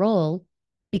then enroll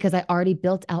because I already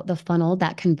built out the funnel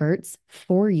that converts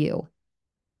for you.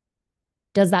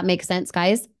 Does that make sense,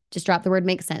 guys? Just drop the word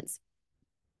make sense.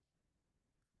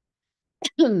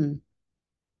 Okay,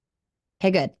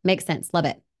 good. Makes sense. Love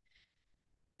it.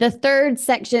 The third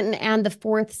section and the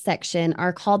fourth section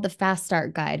are called the Fast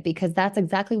Start Guide because that's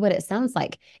exactly what it sounds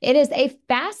like. It is a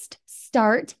fast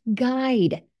start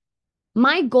guide.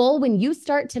 My goal when you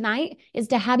start tonight is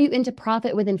to have you into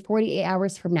profit within 48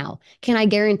 hours from now. Can I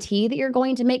guarantee that you're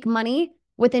going to make money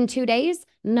within 2 days?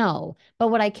 No. But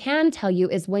what I can tell you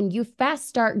is when you fast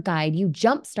start guide, you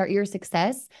jumpstart your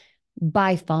success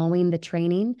by following the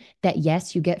training that,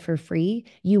 yes, you get for free,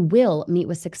 you will meet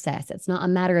with success. It's not a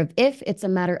matter of if, it's a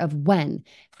matter of when.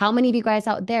 How many of you guys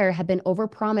out there have been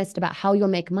overpromised about how you'll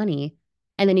make money,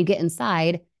 and then you get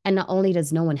inside and not only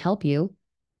does no one help you,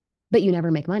 but you never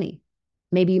make money?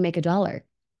 Maybe you make $1.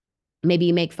 Maybe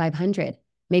you make 500.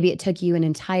 Maybe it took you an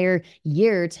entire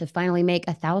year to finally make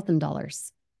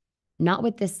 $1,000. Not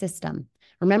with this system.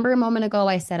 Remember a moment ago,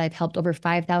 I said I've helped over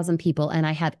 5,000 people and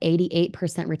I have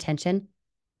 88% retention.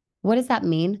 What does that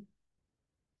mean?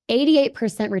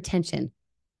 88% retention.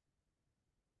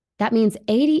 That means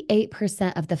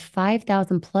 88% of the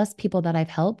 5,000 plus people that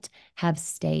I've helped have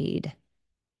stayed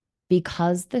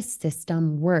because the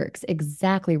system works.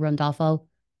 Exactly, Rodolfo.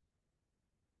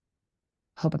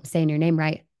 Hope I'm saying your name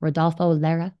right. Rodolfo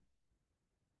Lara.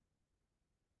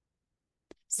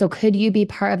 So could you be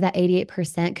part of that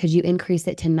 88%? Could you increase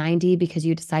it to 90 because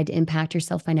you decide to impact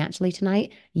yourself financially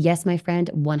tonight? Yes, my friend,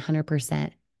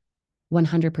 100%.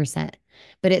 100%.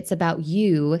 But it's about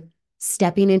you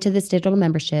stepping into this digital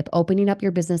membership, opening up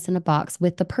your business in a box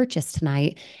with the purchase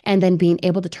tonight, and then being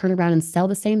able to turn around and sell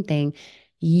the same thing.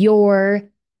 Your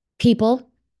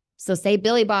people, so say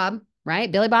Billy Bob,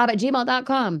 right?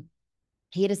 BillyBob@gmail.com.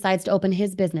 He decides to open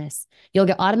his business. You'll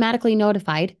get automatically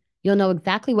notified. You'll know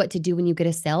exactly what to do when you get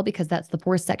a sale because that's the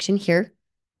fourth section here.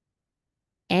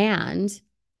 And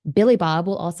Billy Bob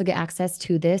will also get access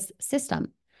to this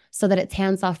system so that it's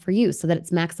hands off for you, so that it's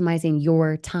maximizing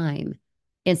your time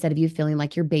instead of you feeling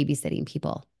like you're babysitting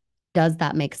people. Does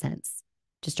that make sense?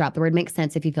 Just drop the word "makes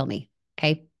sense" if you feel me.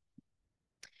 Okay.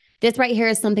 This right here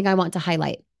is something I want to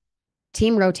highlight.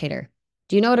 Team Rotator.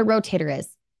 Do you know what a rotator is?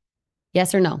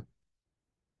 Yes or no?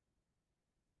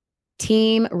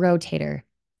 Team Rotator.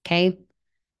 Okay.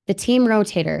 The Team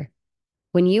Rotator.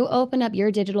 When you open up your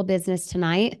digital business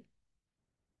tonight,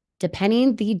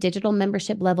 depending the digital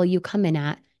membership level you come in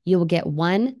at, you will get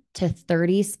 1 to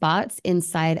 30 spots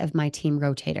inside of my Team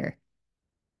Rotator.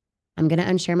 I'm going to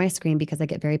unshare my screen because I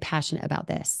get very passionate about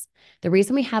this. The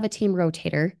reason we have a Team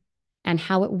Rotator and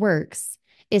how it works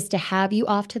is to have you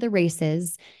off to the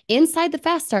races inside the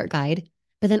Fast Start Guide,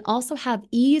 but then also have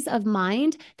ease of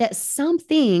mind that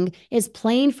something is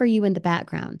playing for you in the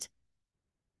background.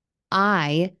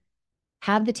 I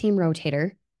have the Team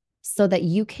Rotator so that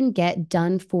you can get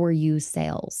done for you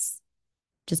sales.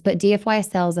 Just put DFY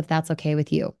sales if that's okay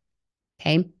with you.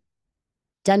 Okay.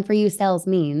 Done for you sales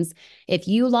means if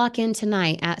you lock in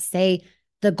tonight at, say,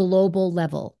 the global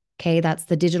level, okay, that's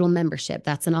the digital membership.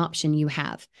 That's an option you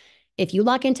have. If you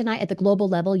lock in tonight at the global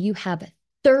level, you have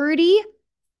 30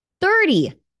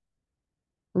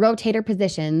 rotator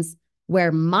positions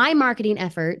where my marketing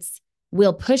efforts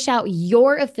will push out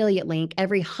your affiliate link.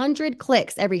 Every 100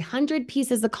 clicks, every 100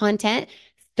 pieces of content,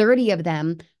 30 of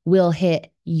them will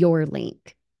hit your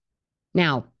link.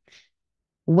 Now,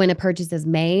 when a purchase is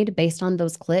made based on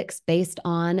those clicks, based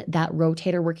on that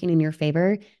rotator working in your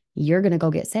favor, you're going to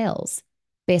go get sales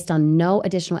based on no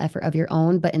additional effort of your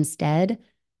own, but instead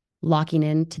locking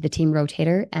into the Team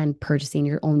Rotator and purchasing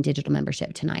your own digital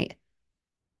membership tonight.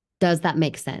 Does that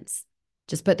make sense?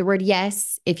 Just put the word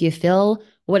yes if you feel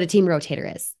what a Team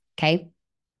Rotator is, okay?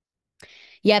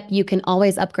 Yep, you can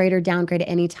always upgrade or downgrade at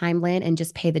any time, Lynn, and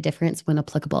just pay the difference when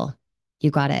applicable. You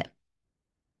got it.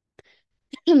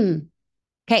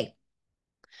 Okay.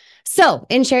 So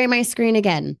in sharing my screen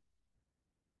again,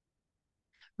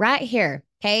 right here,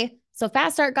 okay? So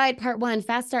Fast Start Guide Part 1,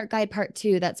 Fast Start Guide Part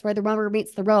 2, that's where the rubber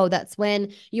meets the road. That's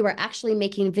when you are actually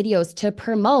making videos to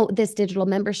promote this digital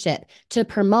membership, to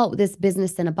promote this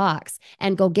business in a box,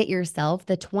 and go get yourself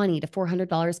the $20 to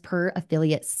 $400 per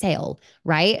affiliate sale,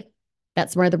 right?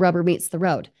 That's where the rubber meets the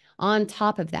road. On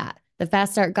top of that, the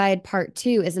Fast Start Guide Part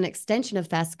 2 is an extension of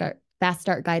Fast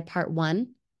Start Guide Part 1.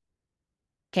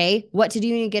 Okay, what to do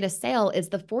when you get a sale is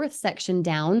the fourth section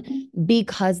down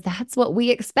because that's what we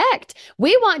expect.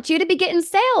 We want you to be getting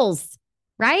sales,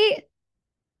 right?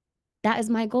 That is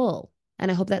my goal.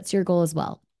 And I hope that's your goal as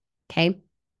well. Okay.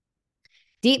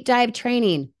 Deep dive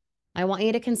training. I want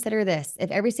you to consider this.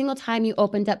 If every single time you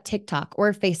opened up TikTok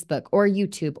or Facebook or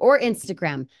YouTube or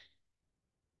Instagram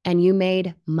and you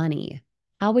made money,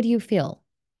 how would you feel?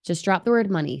 Just drop the word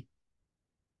money.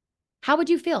 How would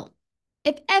you feel?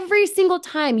 If every single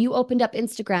time you opened up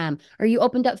Instagram or you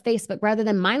opened up Facebook, rather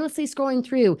than mindlessly scrolling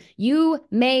through, you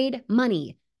made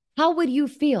money, how would you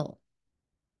feel?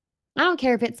 I don't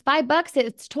care if it's $5,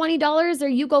 it's $20, or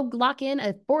you go lock in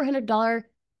a $400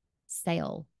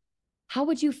 sale. How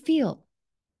would you feel?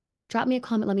 Drop me a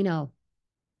comment, let me know.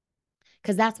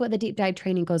 Because that's what the deep dive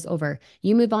training goes over.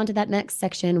 You move on to that next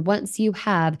section once you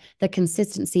have the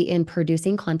consistency in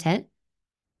producing content,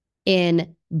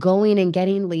 in going and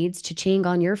getting leads to ching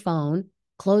on your phone,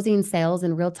 closing sales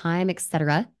in real time,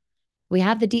 etc. We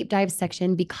have the deep dive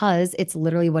section because it's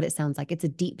literally what it sounds like. It's a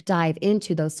deep dive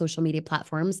into those social media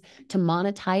platforms to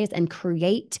monetize and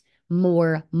create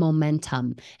more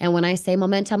momentum. And when I say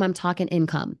momentum, I'm talking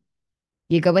income.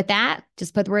 You go with that?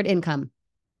 Just put the word income.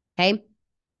 Okay.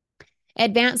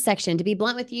 Advanced section. To be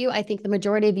blunt with you, I think the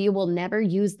majority of you will never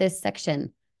use this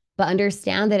section. But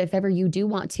understand that if ever you do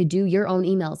want to do your own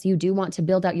emails, you do want to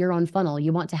build out your own funnel,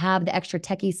 you want to have the extra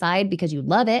techie side because you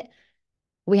love it,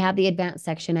 we have the advanced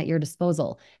section at your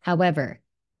disposal. However,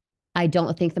 I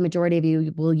don't think the majority of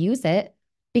you will use it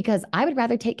because I would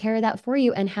rather take care of that for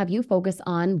you and have you focus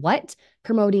on what?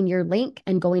 Promoting your link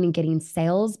and going and getting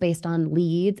sales based on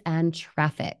leads and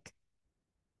traffic.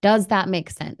 Does that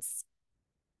make sense?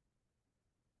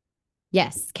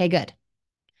 Yes. Okay, good.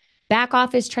 Back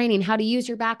office training, how to use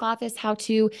your back office, how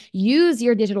to use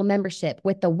your digital membership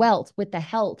with the wealth, with the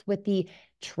health, with the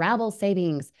travel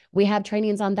savings. We have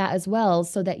trainings on that as well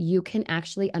so that you can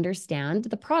actually understand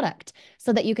the product,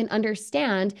 so that you can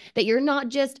understand that you're not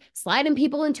just sliding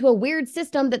people into a weird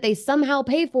system that they somehow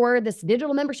pay for, this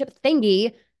digital membership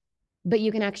thingy, but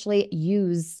you can actually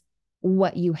use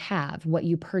what you have, what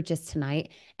you purchased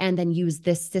tonight, and then use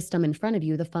this system in front of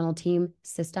you, the funnel team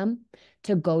system,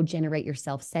 to go generate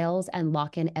yourself sales and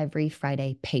lock in every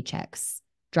Friday paychecks.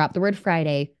 Drop the word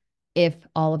Friday if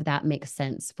all of that makes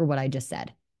sense for what I just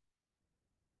said.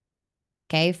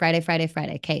 Okay, Friday.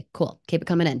 Okay, cool. Keep it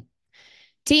coming in.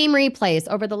 Team replays.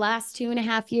 Over the last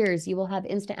 2.5 years, you will have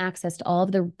instant access to all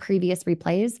of the previous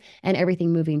replays and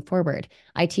everything moving forward.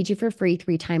 I teach you for free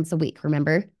 3 times a week,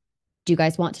 remember? Do you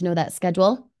guys want to know that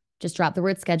schedule? Just drop the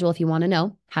word schedule if you want to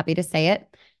know. Happy to say it.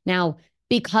 Now,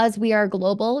 because we are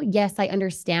global, yes, I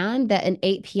understand that an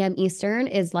 8 p.m. Eastern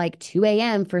is like 2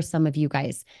 a.m. for some of you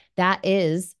guys. That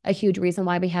is a huge reason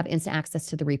why we have instant access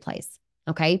to the replays,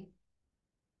 okay?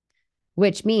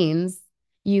 Which means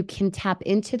you can tap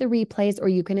into the replays or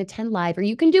you can attend live or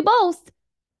you can do both.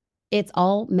 It's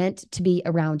all meant to be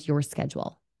around your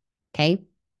schedule, okay?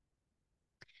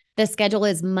 The schedule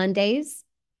is Mondays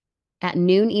at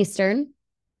noon Eastern,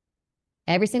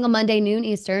 every single Monday, noon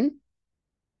Eastern.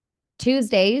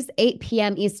 Tuesdays, 8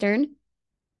 p.m. Eastern,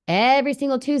 every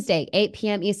single Tuesday, 8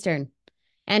 p.m. Eastern.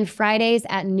 And Fridays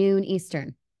at noon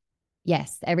Eastern.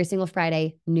 Yes, every single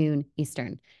Friday, noon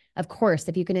Eastern. Of course,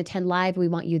 if you can attend live, we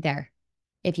want you there.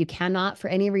 If you cannot for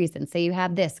any reason, say you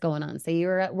have this going on, say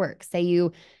you're at work, say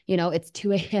it's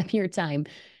 2 a.m. your time,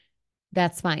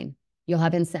 that's fine. You'll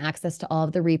have instant access to all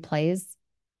of the replays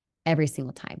every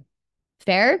single time.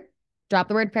 Fair? Drop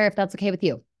the word fair if that's okay with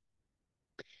you.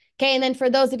 Okay, and then for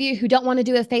those of you who don't want to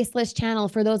do a faceless channel,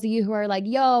 for those of you who are like,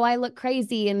 yo, I look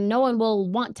crazy and no one will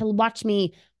want to watch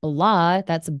me, blah,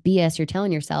 that's BS you're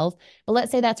telling yourself. But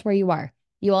let's say that's where you are.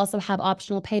 You also have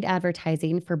optional paid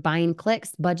advertising for buying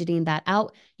clicks, budgeting that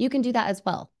out. You can do that as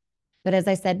well. But as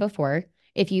I said before,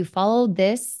 if you follow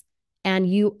this and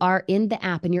you are in the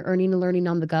app and you're earning and learning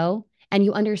on the go, and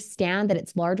you understand that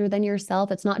it's larger than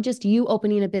yourself, it's not just you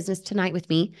opening a business tonight with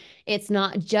me. It's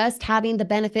not just having the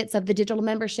benefits of the digital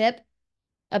membership,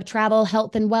 of travel,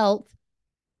 health, and wealth.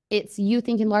 It's you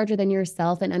thinking larger than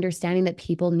yourself and understanding that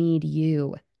people need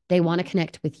you. They want to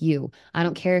connect with you. I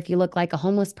don't care if you look like a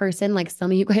homeless person, like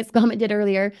some of you guys commented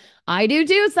earlier. I do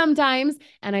too sometimes,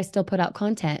 and I still put out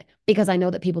content because I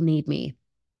know that people need me.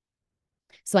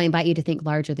 So I invite you to think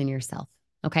larger than yourself,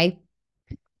 okay?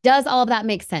 Does all of that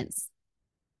make sense?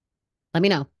 Let me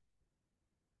know.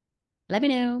 Let me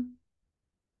know.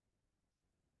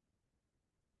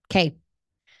 Okay.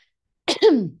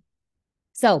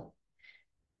 So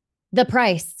the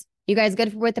price, you guys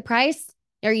good with the price?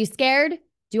 Are you scared? Do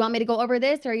you want me to go over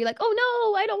this? Or are you like, oh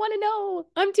no, I don't want to know.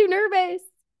 I'm too nervous.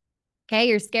 Okay,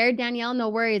 you're scared, Danielle? No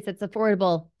worries. It's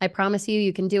affordable. I promise you,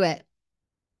 you can do it.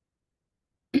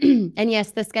 And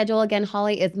yes, the schedule again,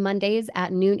 Holly, is Mondays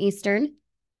at noon Eastern,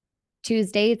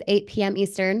 Tuesdays, 8 p.m.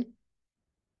 Eastern,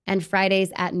 and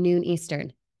Fridays at noon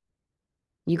Eastern.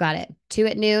 You got it. 2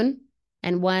 at noon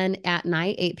and 1 at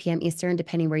night, 8 p.m. Eastern,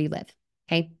 depending where you live.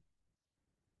 Okay.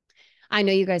 I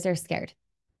know you guys are scared,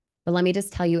 but let me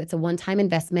just tell you, it's a one-time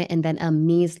investment and then a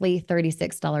measly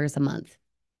 $36 a month.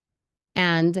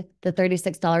 And the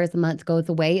 $36 a month goes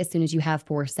away as soon as you have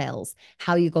 4 sales.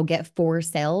 How you go get 4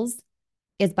 sales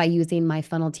is by using my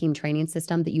funnel team training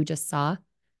system that you just saw,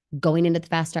 going into the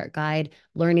Fast Start Guide,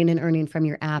 learning and earning from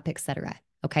your app, etc.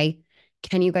 Okay.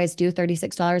 Can you guys do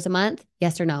 $36 a month?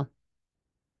 Yes or no?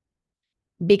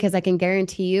 Because I can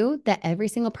guarantee you that every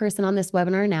single person on this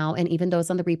webinar now, and even those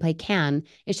on the replay can,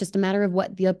 it's just a matter of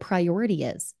what the priority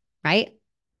is, right?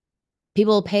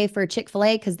 People will pay for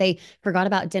Chick-fil-A because they forgot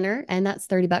about dinner, and that's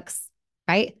 $30,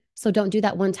 right? So don't do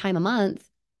that one time a month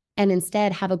and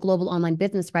instead have a global online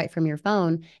business right from your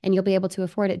phone, and you'll be able to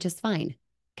afford it just fine,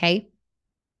 okay?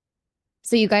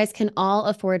 So you guys can all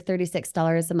afford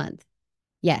 $36 a month.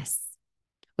 Yes.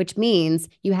 Which means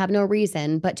you have no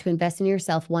reason but to invest in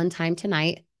yourself one time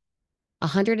tonight,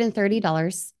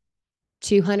 $130,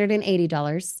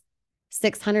 $280,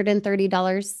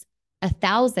 $630,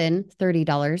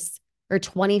 $1,030, or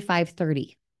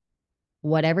 $2,530.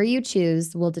 Whatever you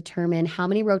choose will determine how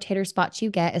many rotator spots you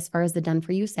get as far as the done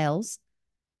for you sales,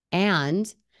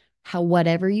 and how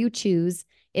whatever you choose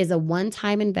is a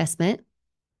one-time investment.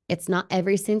 It's not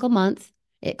every single month.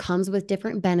 It comes with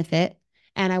different benefit.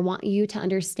 And I want you to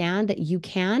understand that you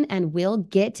can and will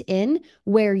get in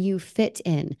where you fit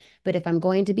in. But if I'm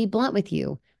going to be blunt with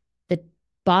you, the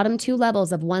bottom 2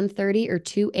 levels of 130 or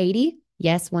 280,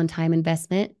 Yes, one-time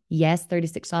investment. Yes,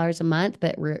 $36 a month,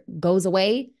 but goes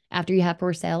away after you have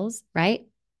 4 sales, right?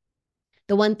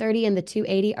 The 130 and the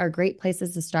 280 are great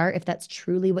places to start if that's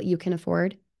truly what you can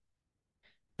afford.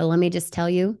 But let me just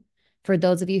tell you, for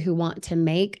those of you who want to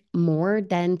make more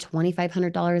than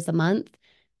 $2,500 a month,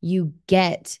 you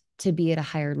get to be at a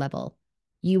higher level.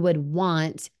 You would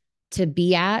want to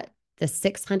be at the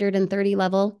 630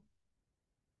 level,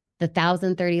 the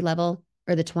 1,030 level,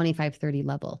 or the 2,530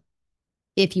 level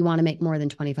if you want to make more than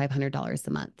 $2,500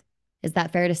 a month. Is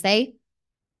that fair to say?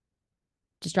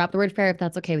 Just drop the word fair if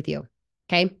that's okay with you.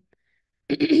 Okay.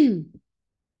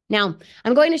 Now,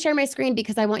 I'm going to share my screen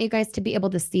because I want you guys to be able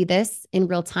to see this in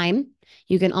real time.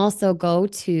 You can also go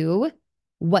to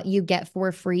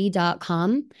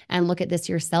whatyougetforfree.com and look at this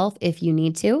yourself if you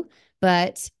need to,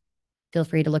 but feel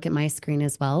free to look at my screen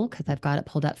as well because I've got it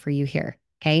pulled up for you here,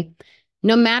 okay?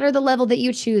 No matter the level that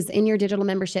you choose in your digital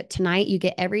membership tonight, you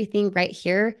get everything right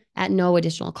here at no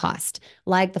additional cost,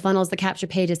 like the funnels, the capture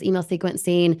pages, email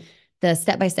sequencing, the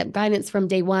step-by-step guidance from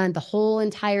day one, the whole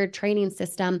entire training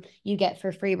system you get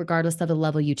for free regardless of the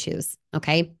level you choose,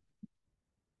 okay?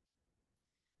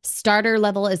 Starter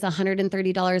level is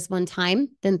 $130 one time,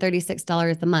 then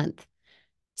 $36 a month.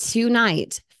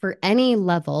 Tonight, for any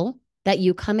level that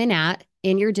you come in at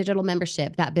in your digital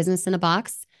membership, that business in a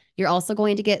box, you're also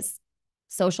going to get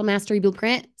Social Mastery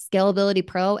Blueprint, Scalability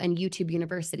Pro, and YouTube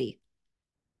University.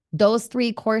 Those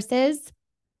 3 courses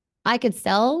I could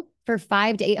sell for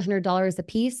 $500 to $800 a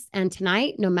piece. And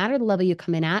tonight, no matter the level you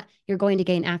come in at, you're going to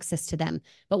gain access to them.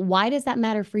 But why does that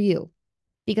matter for you?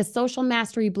 Because Social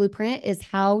Mastery Blueprint is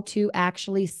how to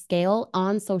actually scale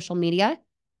on social media,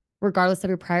 regardless of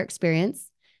your prior experience.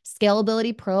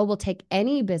 Scalability Pro will take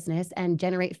any business and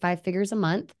generate 5 figures a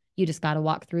month. You just got to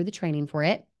walk through the training for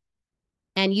it.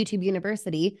 And YouTube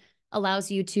University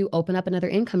allows you to open up another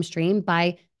income stream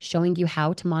by showing you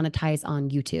how to monetize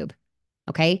on YouTube.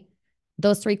 Okay?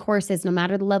 Those 3 courses, no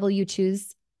matter the level you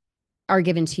choose, are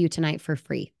given to you tonight for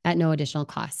free at no additional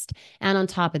cost. And on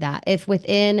top of that, if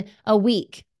within a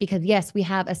week, because yes, we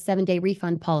have a 7-day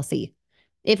refund policy.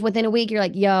 If within a week you're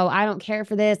like, yo, I don't care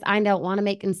for this, I don't want to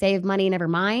make and save money, never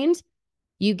mind.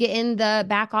 You get in the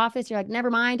back office, you're like, never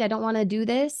mind, I don't want to do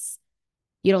this.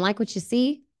 You don't like what you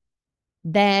see,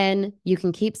 then you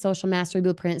can keep Social Mastery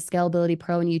Blueprint, Scalability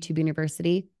Pro, and YouTube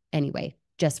University anyway,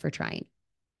 just for trying.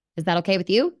 Is that okay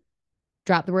with you?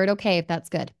 Drop the word okay if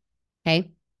that's good. Okay.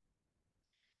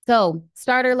 So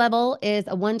starter level is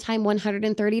a one-time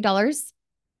 $130.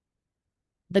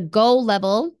 The goal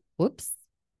level, whoops,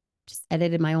 just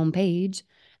edited my own page.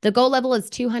 The goal level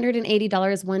is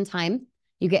 $280 one time.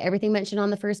 You get everything mentioned on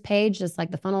the first page, just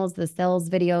like the funnels, the sales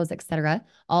videos, etc.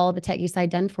 All the techie side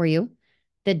done for you.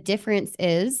 The difference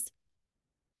is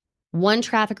 1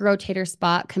 traffic rotator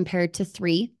spot compared to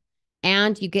 3,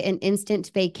 and you get an instant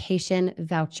vacation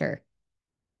voucher.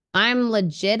 I'm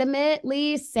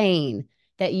legitimately saying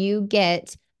that you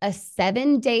get a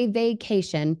 7-day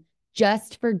vacation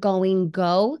just for going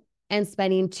go and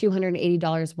spending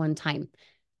 $280 one time.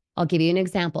 I'll give you an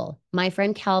example. My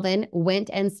friend Calvin went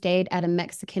and stayed at a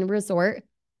Mexican resort.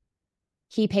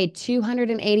 He paid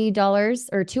 $280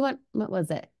 or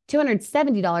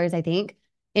 $270, I think,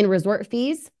 in resort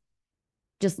fees,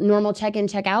 just normal check-in,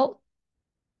 check-out.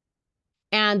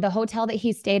 And the hotel that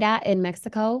he stayed at in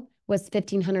Mexico was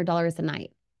 $1,500 a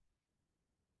night.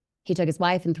 He took his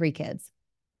wife and 3 kids.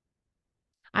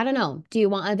 I don't know. Do you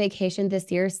want a vacation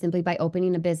this year simply by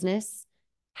opening a business,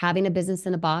 having a business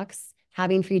in a box,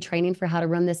 having free training for how to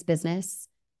run this business,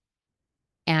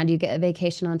 and you get a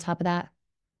vacation on top of that?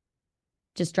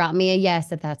 Just drop me a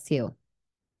yes if that's you.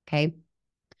 Okay.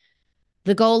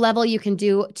 The goal level, you can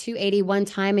do 280 one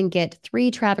time and get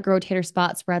 3 traffic rotator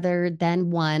spots rather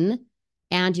than 1.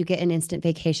 And you get an instant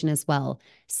vacation as well.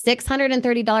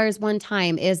 $630 one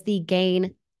time is the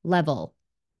gain level.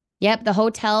 Yep, the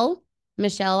hotel,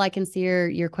 Michelle, I can see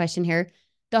your question here.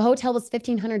 The hotel was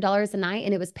 $1,500 a night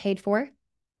and it was paid for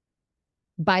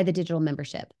by the digital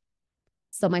membership.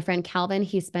 So my friend Calvin,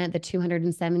 he spent the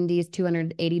 $270,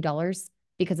 $280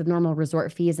 because of normal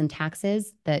resort fees and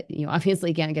taxes that you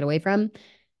obviously can't get away from.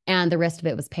 And the rest of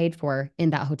it was paid for in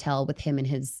that hotel with him and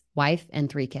his wife and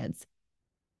 3 kids.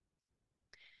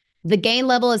 The gain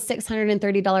level is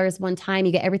 $630 one time.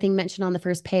 You get everything mentioned on the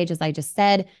first page, as I just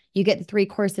said. You get the 3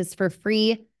 courses for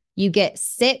free. You get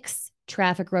 6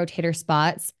 traffic rotator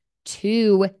spots,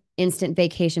 2 instant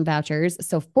vacation vouchers.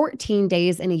 So 14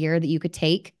 days in a year that you could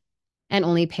take and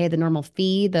only pay the normal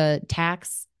fee, the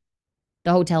tax,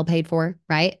 the hotel paid for,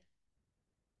 right?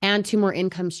 And 2 more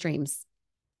income streams.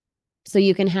 So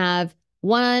you can have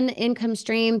 1 income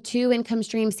stream, 2 income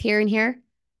streams here and here,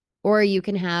 or you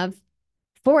can have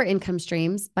 4 income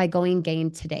streams by going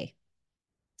gain today.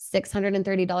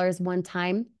 $630 one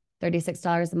time,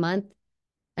 $36 a month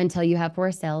until you have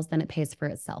 4 sales, then it pays for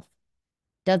itself.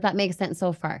 Does that make sense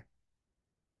so far?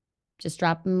 Just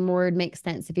drop a word makes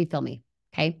sense if you feel me,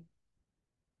 okay?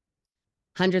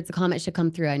 Hundreds of comments should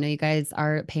come through. I know you guys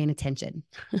are paying attention.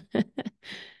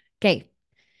 Okay,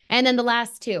 and then the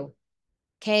last 2.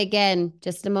 Okay, again,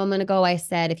 just a moment ago, I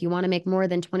said if you want to make more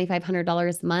than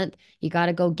 $2,500 a month, you got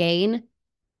to go gain,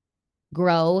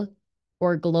 grow,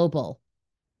 or global,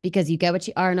 because you get what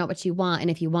you are, not what you want.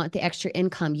 And if you want the extra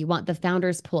income, you want the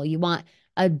founder's pool, you want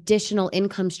additional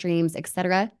income streams,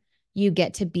 etc., you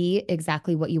get to be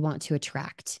exactly what you want to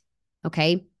attract.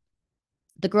 Okay.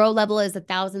 The grow level is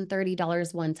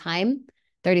 $1,030 one time,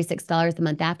 $36 a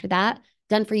month after that.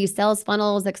 Done for you sales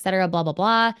funnels, etc., blah, blah,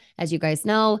 blah. As you guys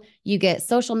know, you get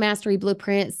Social Mastery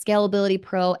Blueprint, Scalability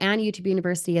Pro, and YouTube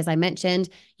University, as I mentioned.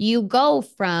 You go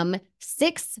from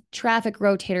 6 traffic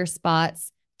rotator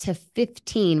spots to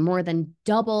 15, more than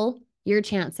double your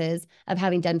chances of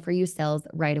having done for you sales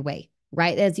right away,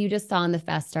 right? As you just saw in the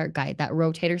Fast Start Guide, that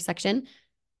rotator section,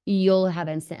 you'll have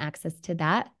instant access to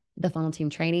that, the funnel team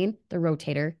training, the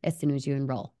rotator, as soon as you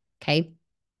enroll, okay?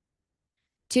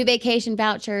 2 vacation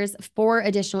vouchers, 4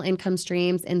 additional income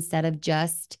streams instead of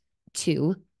just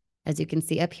 2, as you can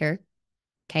see up here,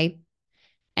 okay?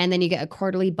 And then you get a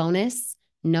quarterly bonus,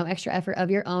 no extra effort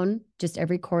of your own, just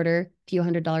every quarter, a few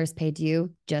 $100s paid to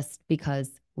you just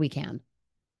because we can,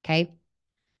 okay?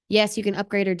 Yes, you can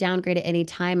upgrade or downgrade at any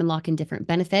time and lock in different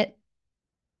benefit.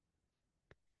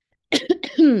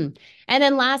 And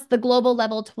then last, the global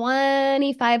level,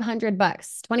 $2,500,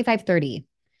 $2,530.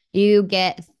 You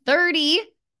get 30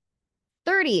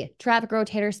 traffic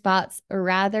rotator spots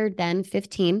rather than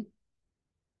 15.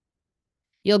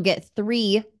 You'll get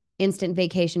 3 instant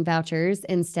vacation vouchers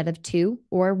instead of 2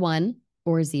 or 1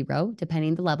 or 0,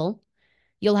 depending the level.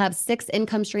 You'll have 6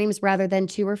 income streams rather than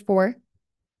 2 or 4.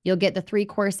 You'll get the 3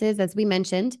 courses, as we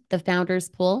mentioned, the Founders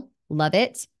Pool, love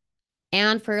it.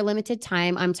 And for a limited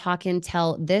time, I'm talking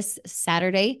till this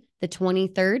Saturday, the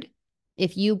 23rd.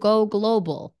 If you go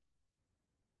global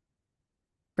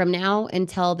from now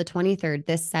until the 23rd,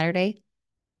 this Saturday,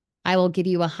 I will give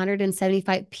you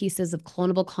 175 pieces of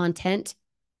clonable content,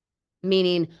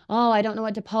 meaning, oh, I don't know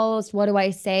what to post. What do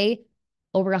I say?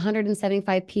 Over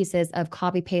 175 pieces of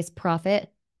copy paste profit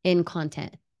in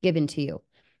content given to you.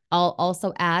 I'll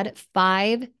also add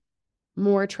 5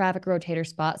 more traffic rotator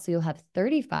spots. So you'll have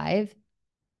 35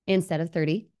 instead of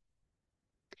 30.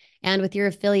 And with your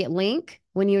affiliate link,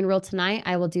 when you enroll tonight,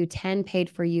 I will do 10 paid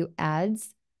for you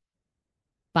ads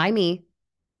by me.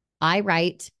 I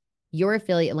write your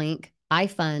affiliate link. I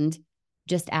fund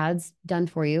just ads done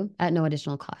for you at no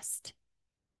additional cost.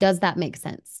 Does that make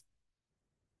sense?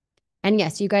 And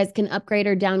yes, you guys can upgrade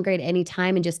or downgrade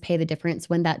anytime and just pay the difference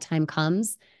when that time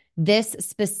comes. This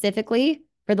specifically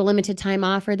for the limited time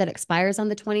offer that expires on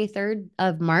the 23rd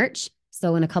of March,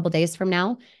 so in a couple days from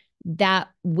now, that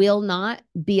will not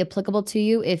be applicable to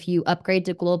you if you upgrade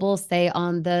to global, say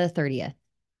on the 30th.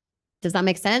 Does that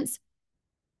make sense?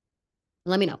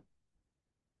 Let me know.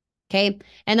 Okay.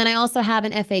 And then I also have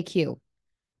an FAQ.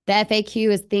 The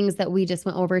FAQ is things that we just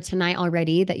went over tonight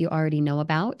already that you already know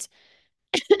about.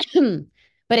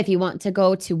 But if you want to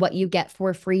go to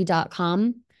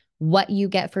whatyougetforfree.com,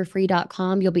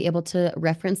 whatyougetforfree.com, you'll be able to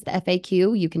reference the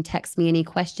FAQ. You can text me any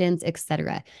questions,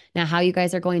 etc. Now, how you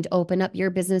guys are going to open up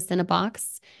your business in a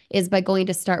box is by going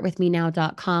to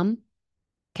startwithmenow.com.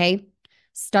 Okay.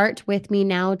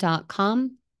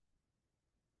 Startwithmenow.com.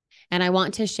 And I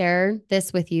want to share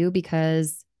this with you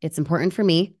because it's important for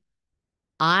me.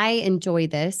 I enjoy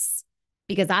this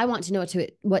because I want to know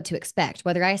what to expect.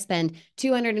 Whether I spend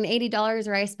 $280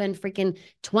 or I spend freaking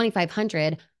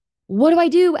 $2,500, what do I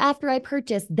do after I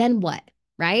purchase? Then what,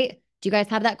 right? Do you guys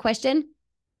have that question?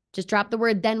 Just drop the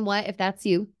word then what if that's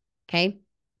you, okay?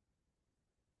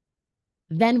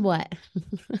 Then what?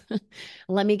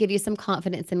 Let me give you some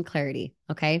confidence and clarity,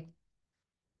 okay? I'm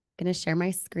going to share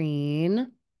my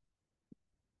screen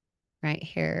right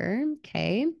here,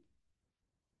 okay?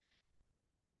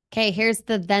 Okay, here's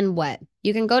the then what.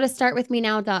 You can go to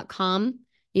startwithmenow.com.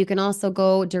 You can also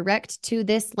go direct to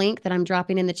this link that I'm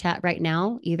dropping in the chat right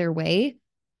now. Either way,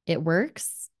 it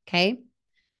works, okay?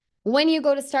 When you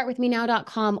go to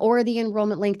startwithmenow.com or the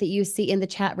enrollment link that you see in the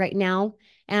chat right now,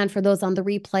 and for those on the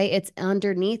replay, it's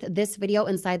underneath this video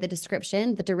inside the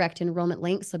description, the direct enrollment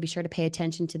link, so be sure to pay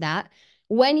attention to that.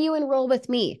 When you enroll with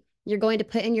me, you're going to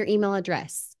put in your email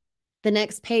address. The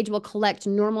next page will collect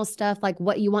normal stuff like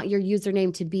what you want your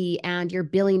username to be and your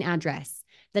billing address.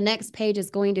 The next page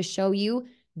is going to show you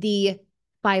the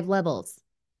 5 levels.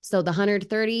 So the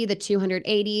 130, the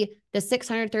 280, the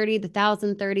 630, the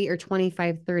 1030, or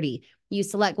 2530. You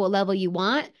select what level you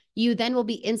want. You then will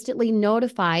be instantly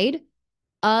notified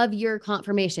of your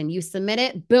confirmation. You submit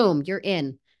it, boom, you're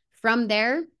in. From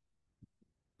there,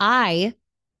 I,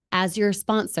 as your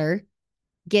sponsor,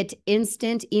 get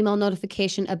instant email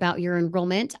notification about your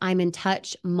enrollment. I'm in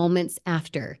touch moments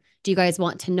after. Do you guys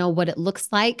want to know what it looks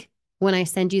like when I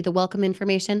send you the welcome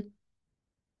information?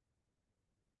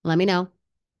 Let me know.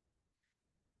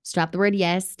 Just drop the word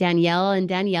yes. Danielle and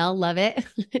Danielle, love it.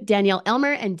 Danielle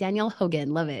Elmer and Danielle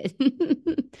Hogan, love it.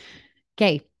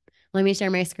 Okay, let me share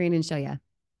my screen and show you.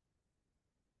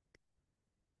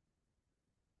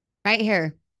 Right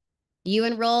here, you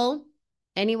enroll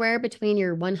anywhere between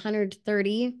your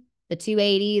 130, the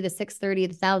 280, the 630,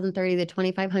 the 1030, the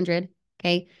 2500.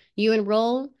 Okay, you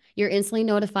enroll, you're instantly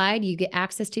notified. You get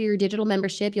access to your digital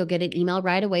membership. You'll get an email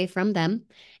right away from them,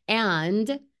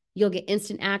 and you'll get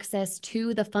instant access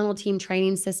to the funnel team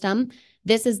training system.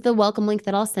 This is the welcome link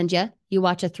that I'll send you. You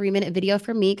watch a 3-minute video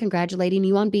from me congratulating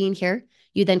you on being here.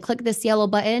 You then click this yellow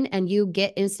button and you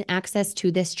get instant access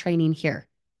to this training here.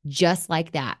 Just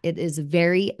like that. It is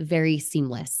very, very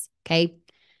seamless. Okay.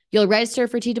 You'll register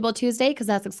for Teachable Tuesday because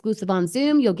that's exclusive on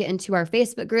Zoom. You'll get into our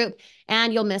Facebook group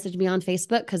and you'll message me on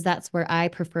Facebook because that's where I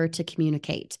prefer to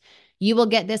communicate. You will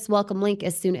get this welcome link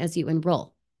as soon as you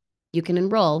enroll. You can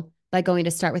enroll by going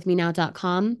to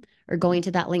startwithmenow.com or going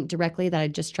to that link directly that I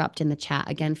just dropped in the chat.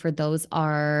 Again, for those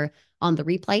are on the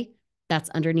replay, that's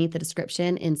underneath the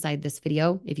description inside this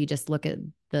video if you just look at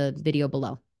the video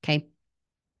below. Okay.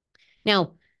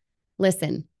 Now,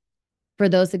 listen, for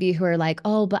those of you who are like,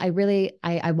 oh, but I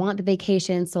want the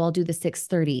vacation, so I'll do the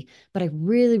 630, but I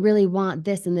really, really want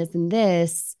this and this and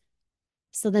this.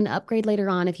 So then upgrade later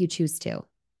on if you choose to.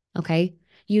 Okay.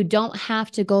 You don't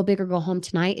have to go big or go home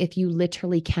tonight if you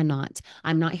literally cannot.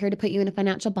 I'm not here to put you in a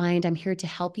financial bind. I'm here to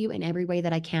help you in every way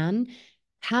that I can.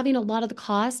 Having a lot of the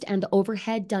cost and the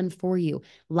overhead done for you,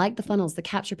 like the funnels, the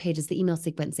capture pages, the email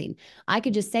sequencing. I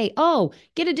could just say, oh,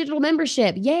 get a digital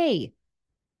membership. Yay.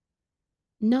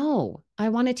 No, I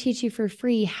want to teach you for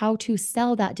free how to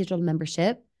sell that digital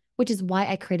membership, which is why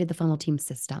I created the funnel team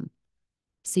system.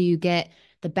 So you get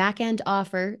the back end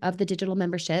offer of the digital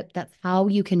membership. That's how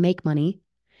you can make money.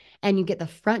 And you get the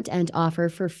front end offer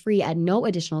for free at no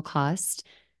additional cost.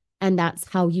 And that's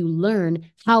how you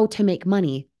learn how to make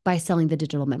money by selling the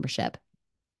digital membership.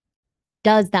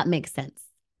 Does that make sense?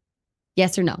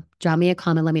 Yes or no? Drop me a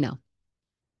comment. Let me know.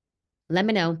 Let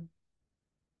me know.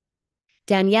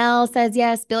 Danielle says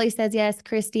yes. Billy says yes.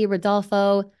 Kyrsti,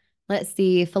 Rodolfo. Let's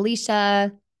see.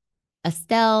 Felicia,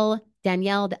 Estelle,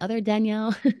 Danielle, the other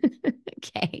Danielle.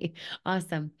 Okay,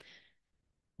 awesome.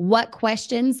 What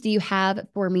questions do you have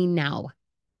for me now?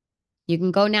 You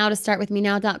can go now to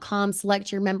startwithmenow.com,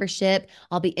 select your membership.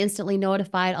 I'll be instantly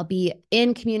notified. I'll be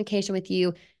in communication with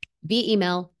you via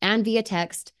email and via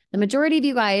text. The majority of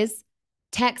you guys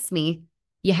text me.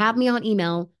 You have me on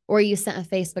email or you sent a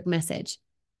Facebook message.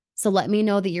 So let me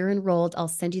know that you're enrolled. I'll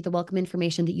send you the welcome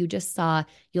information that you just saw.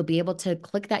 You'll be able to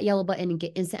click that yellow button and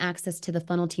get instant access to the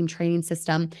funnel team training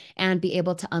system and be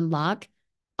able to unlock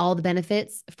all the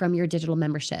benefits from your digital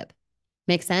membership.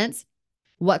 Make sense?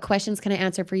 What questions can I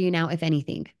answer for you now, if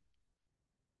anything?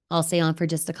 I'll stay on for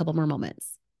just a couple more moments.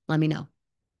 Let me know.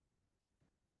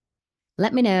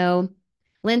 Let me know.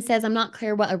 Lynn says, I'm not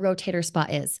clear what a rotator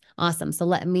spot is. Awesome. So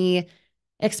let me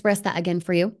express that again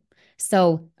for you.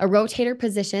 So a rotator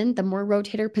position, the more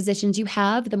rotator positions you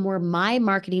have, the more my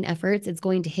marketing efforts is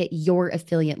going to hit your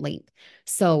affiliate link.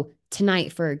 So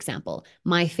tonight, for example,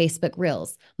 my Facebook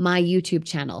Reels, my YouTube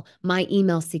channel, my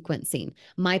email sequencing,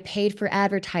 my paid for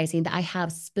advertising that I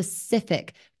have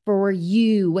specific for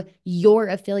you, your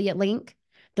affiliate link,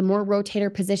 the more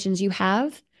rotator positions you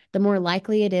have, the more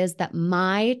likely it is that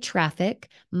my traffic,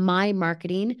 my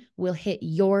marketing will hit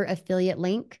your affiliate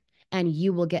link and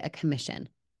you will get a commission.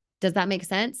 Does that make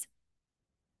sense?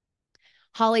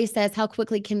 Holly says, how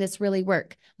quickly can this really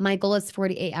work? My goal is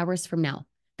 48 hours from now.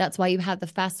 That's why you have the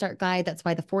fast start guide. That's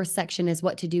why the fourth section is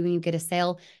what to do when you get a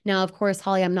sale. Now, of course,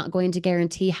 Holly, I'm not going to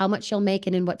guarantee how much you'll make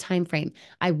and in what time frame.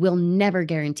 I will never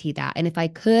guarantee that. And if I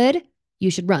could,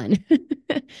 you should run.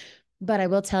 But I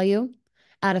will tell you,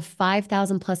 out of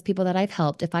 5,000 plus people that I've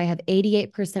helped, if I have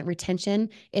 88% retention,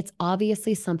 it's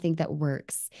obviously something that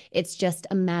works. It's just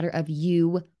a matter of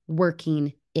you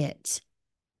working it.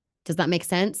 Does that make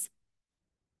sense?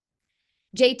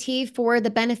 JT, for the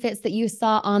benefits that you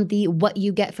saw on the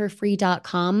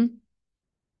whatyouggetforfree.com,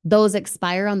 those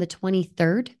expire on the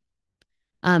 23rd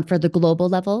for the global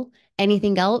level.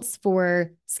 Anything else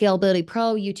for Scalability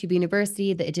Pro, YouTube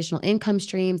University, the additional income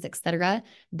streams, etc.,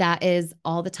 that is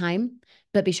all the time.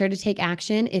 But be sure to take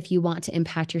action if you want to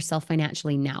impact yourself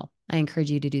financially now. I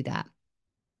encourage you to do that.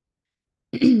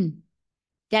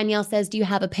 Danielle says, do you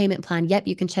have a payment plan? Yep,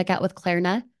 you can check out with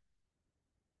Klarna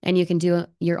and you can do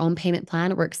your own payment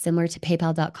plan. It works similar to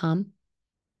paypal.com.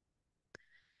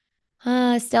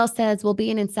 Estelle says, will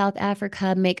being in South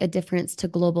Africa make a difference to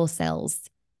global sales?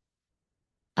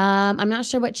 I'm not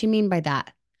sure what you mean by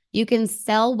that. You can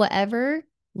sell whatever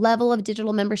level of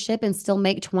digital membership and still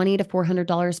make $20 to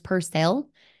 $400 per sale.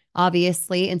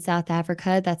 Obviously, in South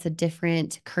Africa, that's a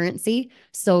different currency.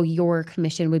 So your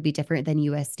commission would be different than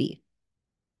USD.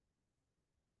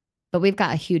 But we've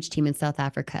got a huge team in South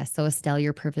Africa. So Estelle,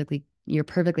 you're perfectly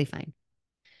fine.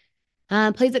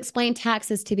 Please explain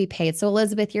taxes to be paid. So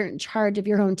Elizabeth, you're in charge of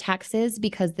your own taxes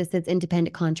because this is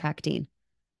independent contracting.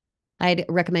 I'd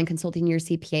recommend consulting your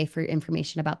CPA for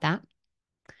information about that.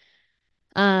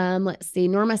 Let's see.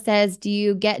 Norma says, do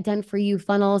you get done for you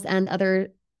funnels and other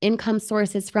income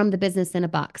sources from the business in a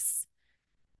box?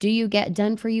 Do you get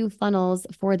done for you funnels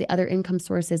for the other income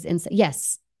sources?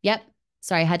 Yes. Yep.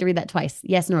 Sorry, I had to read that twice.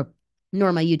 Yes,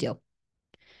 Norma, you do.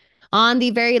 On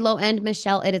the very low end,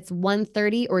 Michelle, it's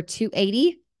 $130 or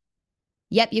 $280.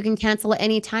 Yep, you can cancel at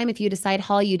any time if you decide,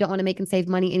 Holly, you don't want to make and save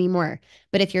money anymore.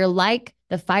 But if you're like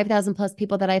the 5,000 plus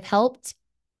people that I've helped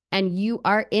and you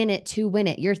are in it to win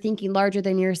it, you're thinking larger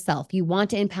than yourself, you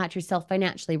want to impact yourself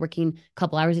financially, working a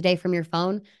couple hours a day from your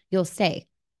phone, you'll stay,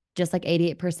 just like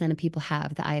 88% of people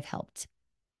have that I have helped.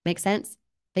 Make sense?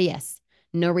 But yes,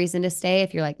 no reason to stay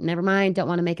if you're like, never mind, don't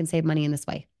want to make and save money in this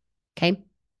way. Okay.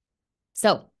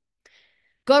 So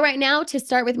go right now to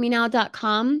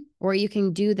startwithmenow.com, or you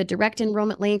can do the direct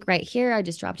enrollment link right here. I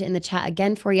just dropped it in the chat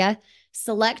again for you.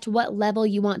 Select what level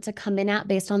you want to come in at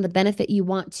based on the benefit you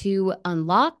want to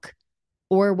unlock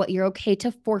or what you're okay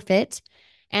to forfeit.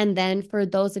 And then for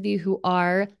those of you who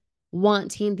are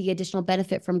wanting the additional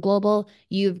benefit from Global,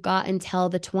 you've got until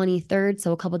the 23rd,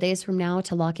 so a couple days from now,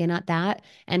 to lock in at that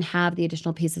and have the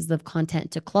additional pieces of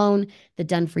content to clone, the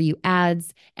done for you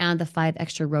ads, and the 5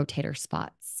 extra rotator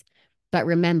spots. But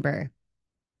remember,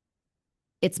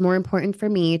 it's more important for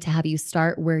me to have you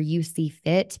start where you see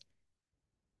fit,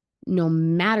 no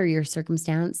matter your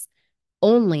circumstance,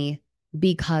 only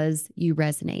because you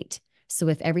resonate. So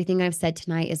if everything I've said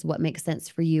tonight is what makes sense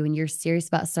for you and you're serious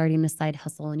about starting a side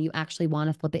hustle and you actually want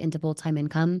to flip it into full-time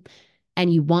income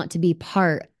and you want to be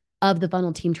part of the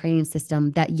funnel team training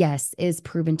system that, yes, is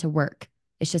proven to work,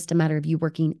 it's just a matter of you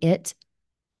working it,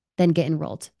 then get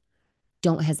enrolled.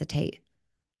 Don't hesitate.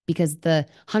 Because the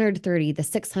 130, the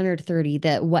 630,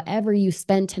 the whatever you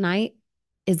spend tonight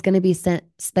is going to be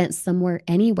spent somewhere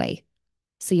anyway.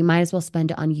 So you might as well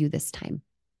spend it on you this time.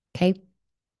 Okay.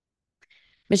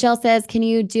 Michelle says, can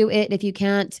you do it if you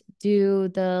can't do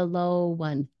the low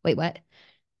one? Wait, what?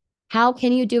 How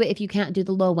can you do it if you can't do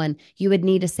the low one? You would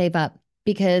need to save up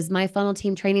because my funnel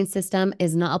team training system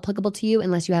is not applicable to you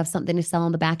unless you have something to sell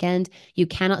on the back end. You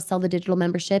cannot sell the digital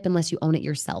membership unless you own it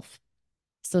yourself.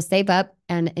 So save up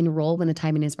and enroll when the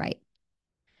timing is right.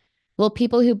 Will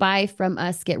people who buy from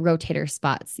us get rotator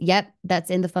spots? Yep, that's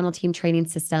in the funnel team training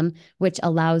system, which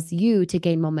allows you to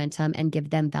gain momentum and give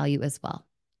them value as well.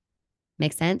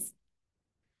 Make sense?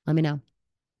 Let me know.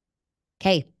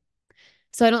 Okay.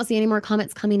 So I don't see any more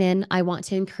comments coming in. I want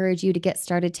to encourage you to get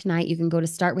started tonight. You can go to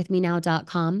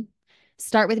startwithmenow.com.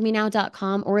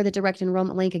 Startwithmenow.com or the direct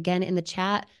enrollment link again in the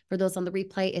chat. For those on the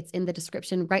replay, it's in the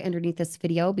description right underneath this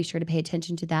video. Be sure to pay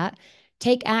attention to that.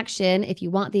 Take action if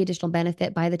you want the additional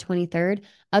benefit by the 23rd.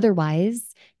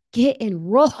 Otherwise, get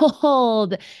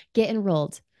enrolled. Get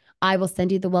enrolled. I will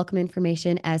send you the welcome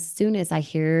information as soon as I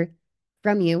hear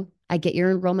from you. I get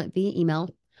your enrollment via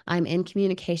email. I'm in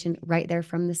communication right there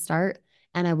from the start,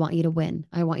 and I want you to win.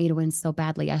 I want you to win so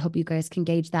badly. I hope you guys can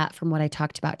gauge that from what I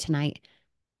talked about tonight.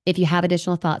 If you have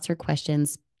additional thoughts or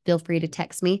questions, feel free to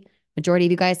text me. Majority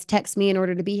of you guys text me in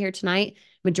order to be here tonight.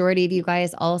 Majority of you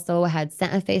guys also had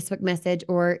sent a Facebook message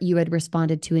or you had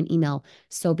responded to an email.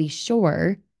 So be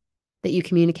sure that you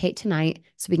communicate tonight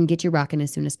so we can get you rocking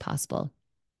as soon as possible.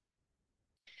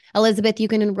 Elizabeth, you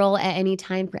can enroll at any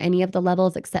time for any of the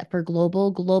levels except for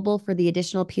Global. Global for the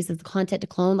additional pieces of content to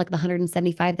clone, like the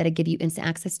 175 that I give you instant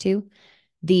access to,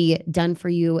 the done for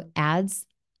you ads,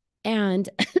 and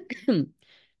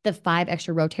the 5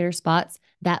 extra rotator spots.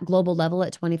 That Global level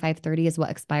at 2530 is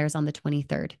what expires on the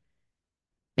 23rd.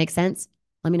 Make sense?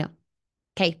 Let me know.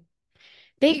 Okay.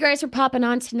 Thank you guys for popping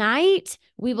on tonight.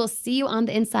 We will see you on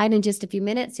the inside in just a few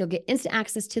minutes. You'll get instant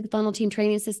access to the funnel team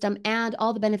training system and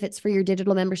all the benefits for your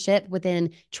digital membership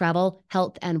within travel,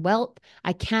 health, and wealth.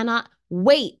 I cannot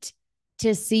wait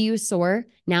to see you soar.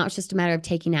 Now it's just a matter of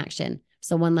taking action.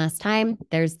 So one last time,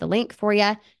 there's the link for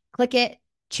you. Click it,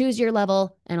 choose your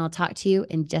level, and I'll talk to you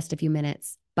in just a few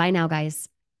minutes. Bye now, guys.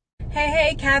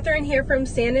 Hey, Catherine here from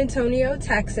San Antonio,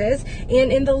 Texas.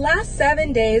 And in the last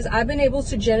 7 days, I've been able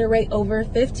to generate over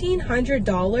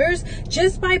 $1,500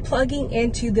 just by plugging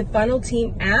into the Funnel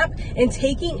Team app and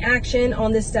taking action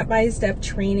on the step-by-step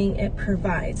training it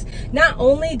provides. Not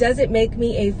only does it make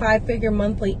me a 5-figure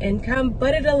monthly income,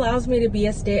 but it allows me to be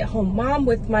a stay-at-home mom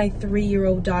with my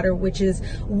 3-year-old daughter, which is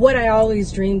what I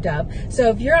always dreamed of. So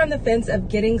if you're on the fence of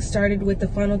getting started with the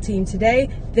Funnel Team today,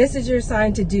 this is your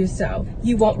sign to do so.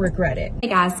 You won't regret it. Hey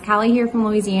guys, Callie here from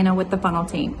Louisiana with the Funnel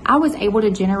Team. I was able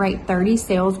to generate 30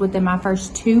 sales within my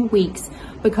first 2 weeks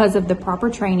because of the proper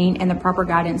training and the proper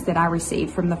guidance that I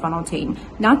received from the Funnel Team,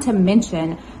 not to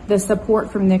mention the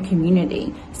support from the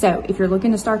community. So if you're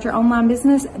looking to start your online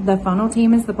business, the Funnel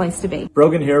Team is the place to be.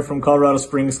 Brogan here from Colorado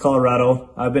Springs, Colorado.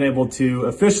 I've been able to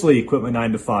officially quit my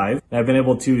 9-to-5. I've been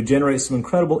able to generate some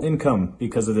incredible income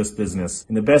because of this business.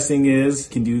 And the best thing is,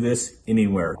 you can do this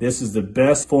anywhere. This is the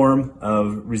best form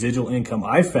of residual income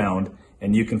I've found,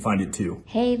 and you can find it too.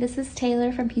 Hey, this is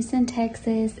Taylor from Houston,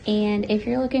 Texas, and if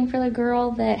you're looking for the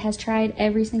girl that has tried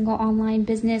every single online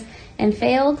business and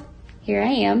failed, here I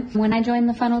am. When I joined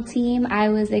the Funnel Team, I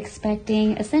was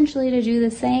expecting essentially to do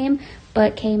the same,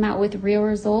 but came out with real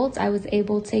results. I was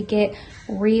able to get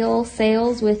real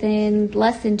sales within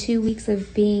less than 2 weeks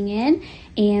of being in.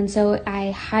 And so I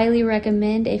highly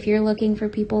recommend, if you're looking for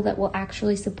people that will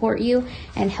actually support you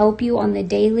and help you on the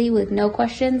daily with no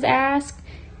questions asked,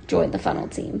 join the Funnel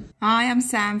Team. Hi, I'm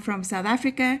Sam from South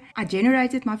Africa. I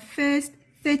generated my first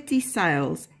 30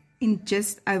 sales in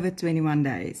just over 21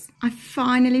 days. I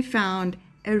finally found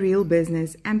a real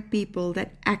business and people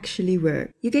that actually work.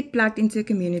 You get plugged into a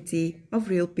community of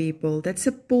real people that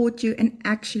support you and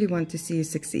actually want to see you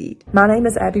succeed. My name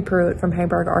is Abby Pruitt from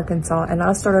Hamburg, Arkansas, and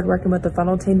I started working with the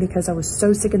Funnel Team because I was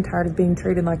so sick and tired of being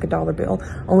treated like a dollar bill,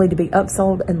 only to be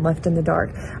upsold and left in the dark.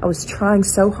 I was trying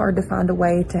so hard to find a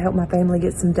way to help my family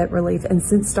get some debt relief, and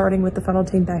since starting with the Funnel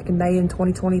Team back in May in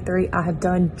 2023, I have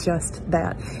done just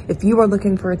that. If you are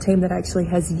looking for a team that actually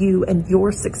has you and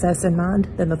your success in mind,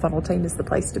 then the Funnel Team is the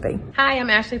place to be. Hi, I'm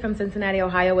Ashley from Cincinnati,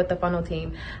 Ohio with the Funnel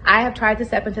Team. I have tried to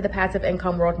step into the passive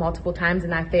income world multiple times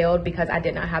and I failed because I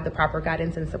did not have the proper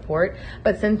guidance and support.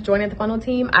 But since joining the Funnel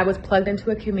Team, I was plugged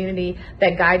into a community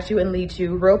that guides you and leads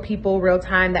you, real people, real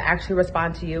time that actually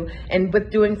respond to you. And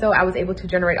with doing so, I was able to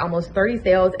generate almost 30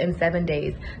 sales in 7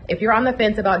 days. If you're on the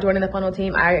fence about joining the Funnel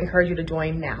Team, I encourage you to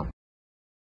join now.